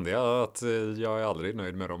det ständiga att jag är aldrig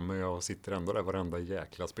nöjd med dem, men jag sitter ändå där varenda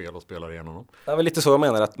jäkla spel och spelar igenom dem. Det är väl lite så jag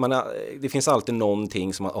menar, att det finns alltid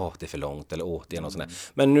någonting som det är för långt eller det är något sånt där.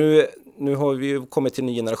 Men nu har vi ju kommit till en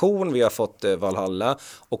ny generation, vi har fått Valhalla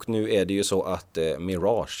och nu är det ju så att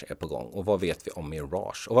Mirage är på gång. Och vad vet vi om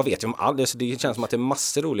Mirage? Och vad vet vi om allt? Det känns som att det är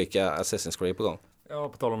massor olika Assassin's Creed på gång. Ja,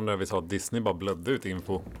 på tal om det vi sa att Disney bara blödde ut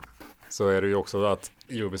info. Så är det ju också att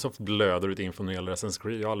Ubisoft blöder ut info när det gäller Assassin's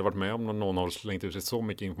Creed. Jag har aldrig varit med om någon har slängt ut sig så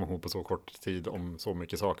mycket information på så kort tid om så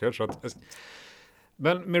mycket saker. Så att,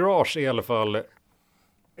 men Mirage är i alla fall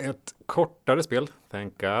ett kortare spel,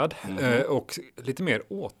 thank God. Och lite mer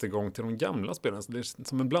återgång till de gamla spelen. Så det är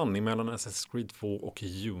som en blandning mellan Assassin's Creed 2 och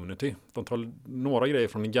Unity. De tar några grejer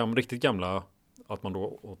från den riktigt gamla, att man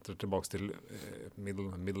då åter tillbaka till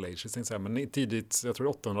Middle Ages, men tidigt, jag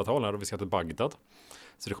tror 800-tal här, och vi ska till Bagdad.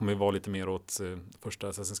 Så det kommer ju vara lite mer åt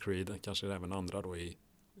första Assassin's Creed, kanske även andra då i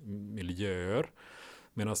miljöer.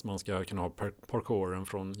 Medan man ska kunna ha parkouren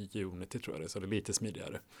från Unity, tror jag det, så det är lite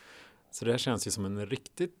smidigare. Så det här känns ju som en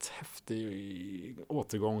riktigt häftig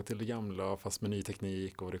återgång till det gamla, fast med ny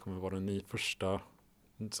teknik, och det kommer vara en ny första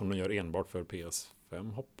som de gör enbart för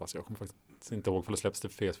PS5, hoppas jag. Jag kommer faktiskt inte ihåg för det släpps till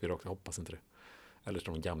PS4 också, jag hoppas inte det. Eller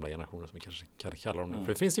de gamla generationerna som vi kanske kan kalla dem nu.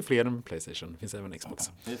 För det finns ju fler än PlayStation, det finns även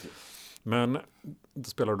Xbox. Men då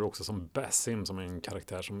spelar du också som Basim, som är en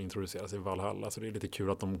karaktär som introduceras i Valhalla. Så det är lite kul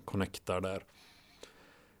att de connectar där.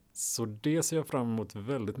 Så det ser jag fram emot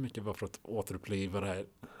väldigt mycket, bara för att återuppleva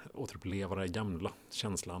det här gamla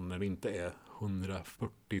känslan när det inte är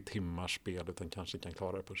 140 timmars spel, utan kanske kan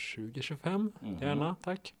klara det på 20-25. Gärna,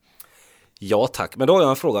 tack. Ja tack, men då har jag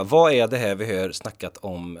en fråga. Vad är det här vi hör snackat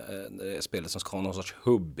om spelet som ska ha någon sorts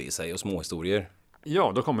hubb i sig och småhistorier?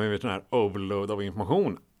 Ja, då kommer vi till den här overload av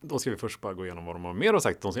information. Då ska vi först bara gå igenom vad de har mer och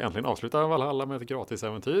sagt. De ska äntligen avsluta Valhalla med ett gratis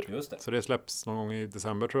äventyr. Just det. Så det släpps någon gång i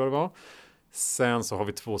december, tror jag det var. Sen så har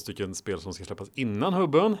vi 2 stycken spel som ska släppas innan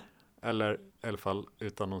hubben. Eller i alla fall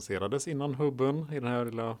utannonserades innan hubben i den här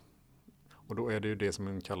lilla... Och då är det ju det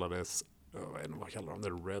som kallades... Vad kallar de det?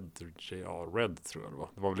 Red tror jag det var.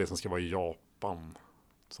 Det var väl det som ska vara i Japan.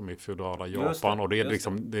 Som i feudala Japan. Och det är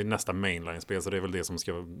liksom det är nästa mainline-spel. Så det är väl det som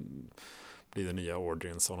ska bli det nya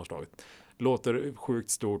Origins av något slag. Låter sjukt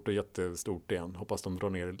stort och jättestort igen. Hoppas de drar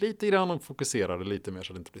ner det lite grann och fokuserar det lite mer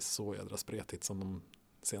så det inte blir så jädra spretigt som de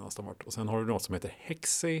senaste har varit. Och sen har du något som heter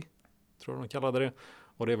Hexi, tror jag de kallade det.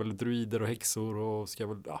 Och det är väl druider och häxor och ska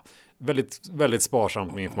väl, väldigt, väldigt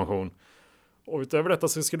sparsamt med information. Och utöver detta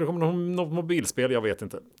så skulle det komma något mobilspel, jag vet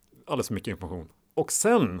inte. Alldeles för mycket information. Och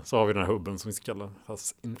sen så har vi den här hubben som vi ska kalla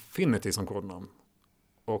Infinity som kodnamn.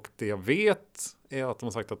 Och det jag vet är att de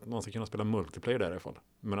har sagt att man ska kunna spela multiplayer där i alla fall.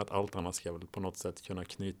 Men att allt annat ska väl på något sätt kunna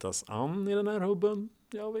knytas an i den här hubben.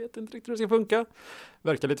 Jag vet inte riktigt hur det ska funka.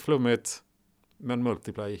 Verkar lite flummigt. Men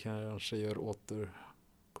multiplayer kanske gör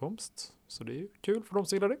återkomst. Så det är ju kul för de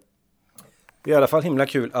som gillar det. Det är i alla fall himla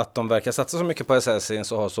kul att de verkar satsa så mycket på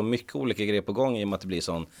Assassin's och ha så mycket olika grejer på gång i och med att det blir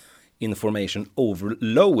sån information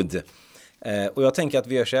overload. Och jag tänker att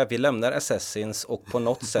vi gör så här, vi lämnar Assassin's och på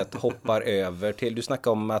något sätt hoppar över till, du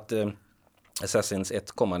snackade om att Assassin's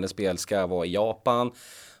ett kommande spel ska vara i Japan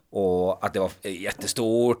och att det var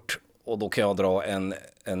jättestort, och då kan jag dra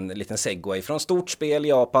en liten segway från stort spel i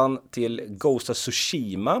Japan till Ghost of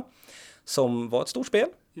Tsushima som var ett stort spel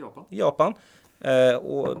i Japan.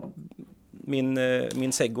 Och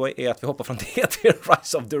min segway är att vi hoppar från det till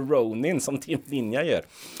Rise of the Ronin som Team Ninja gör.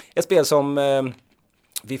 Ett spel som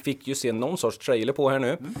vi fick ju se någon sorts trailer på här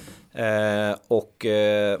nu. Och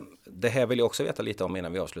det här vill jag också veta lite om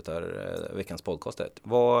innan vi avslutar veckans podcast.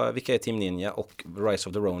 Vilka är Team Ninja och Rise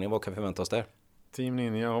of the Ronin? Vad kan vi förvänta oss där? Team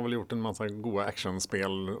Ninja har väl gjort en massa goda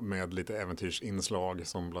actionspel med lite äventyrsinslag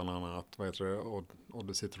som bland annat, vad heter det,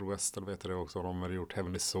 Odyssey to West, eller vad heter det också. De har gjort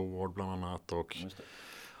Heavenly Sword bland annat och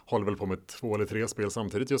håller väl på med 2 eller 3 spel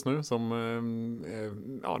samtidigt just nu som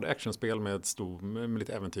det är actionspel med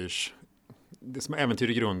lite äventyrs. Det är som äventyr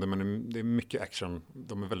i grunden, men det är mycket action.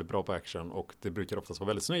 De är väldigt bra på action och det brukar oftast vara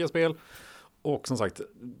väldigt snygga spel. Och som sagt,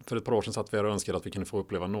 för ett par år sedan satt vi här och önskade att vi kunde få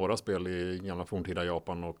uppleva några spel i gamla forntida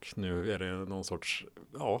Japan och nu är det någon sorts,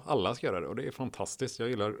 ja, alla ska göra det och det är fantastiskt. Jag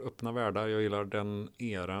gillar öppna världar, jag gillar den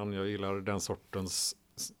eran, jag gillar den sortens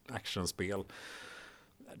actionspel.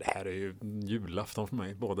 Det här är ju julafton för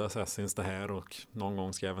mig, både Assassins det här och någon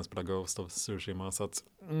gång ska jag även spela Ghost of Tsushima så att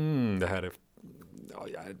det här är,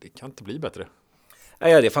 ja, det kan inte bli bättre.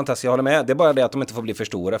 Ja, det är fantastiskt, jag håller med. Det är bara det att de inte får bli för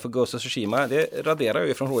stora. För Ghost of Tsushima, det raderar jag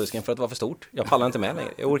ju från hårddisken för att det var för stort. Jag pallar inte med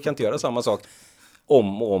längre. Jag orkar inte göra samma sak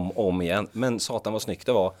om igen. Men satan vad snyggt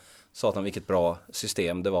det var. Satan vilket bra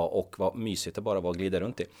system det var och vad mysigt det bara var att glida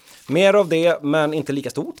runt i. Mer av det, men inte lika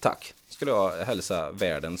stort tack. Skulle jag hälsa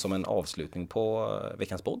världen som en avslutning på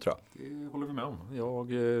veckans podd tror jag. Det håller vi med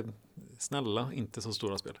om. Snälla, inte så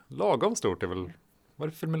stora spel. Lagom stort är väl... Vad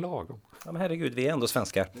är det för med lagom? Ja, men herregud, vi är ändå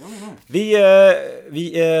svenskar. Vi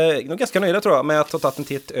är nog ganska nöjda tror jag med att ha tagit en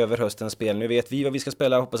titt över höstens spel. Nu vet vi vad vi ska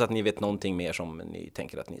spela. Hoppas att ni vet någonting mer som ni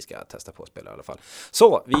tänker att ni ska testa på att spela i alla fall.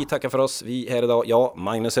 Så, vi tackar för oss. Vi här idag, jag,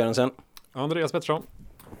 Magnus Sörensen. Andreas Pettersson.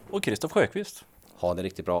 Och Christoph Sjöqvist. Ha det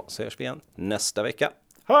riktigt bra, så hörs vi igen nästa vecka.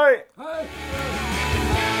 Hej! Hej!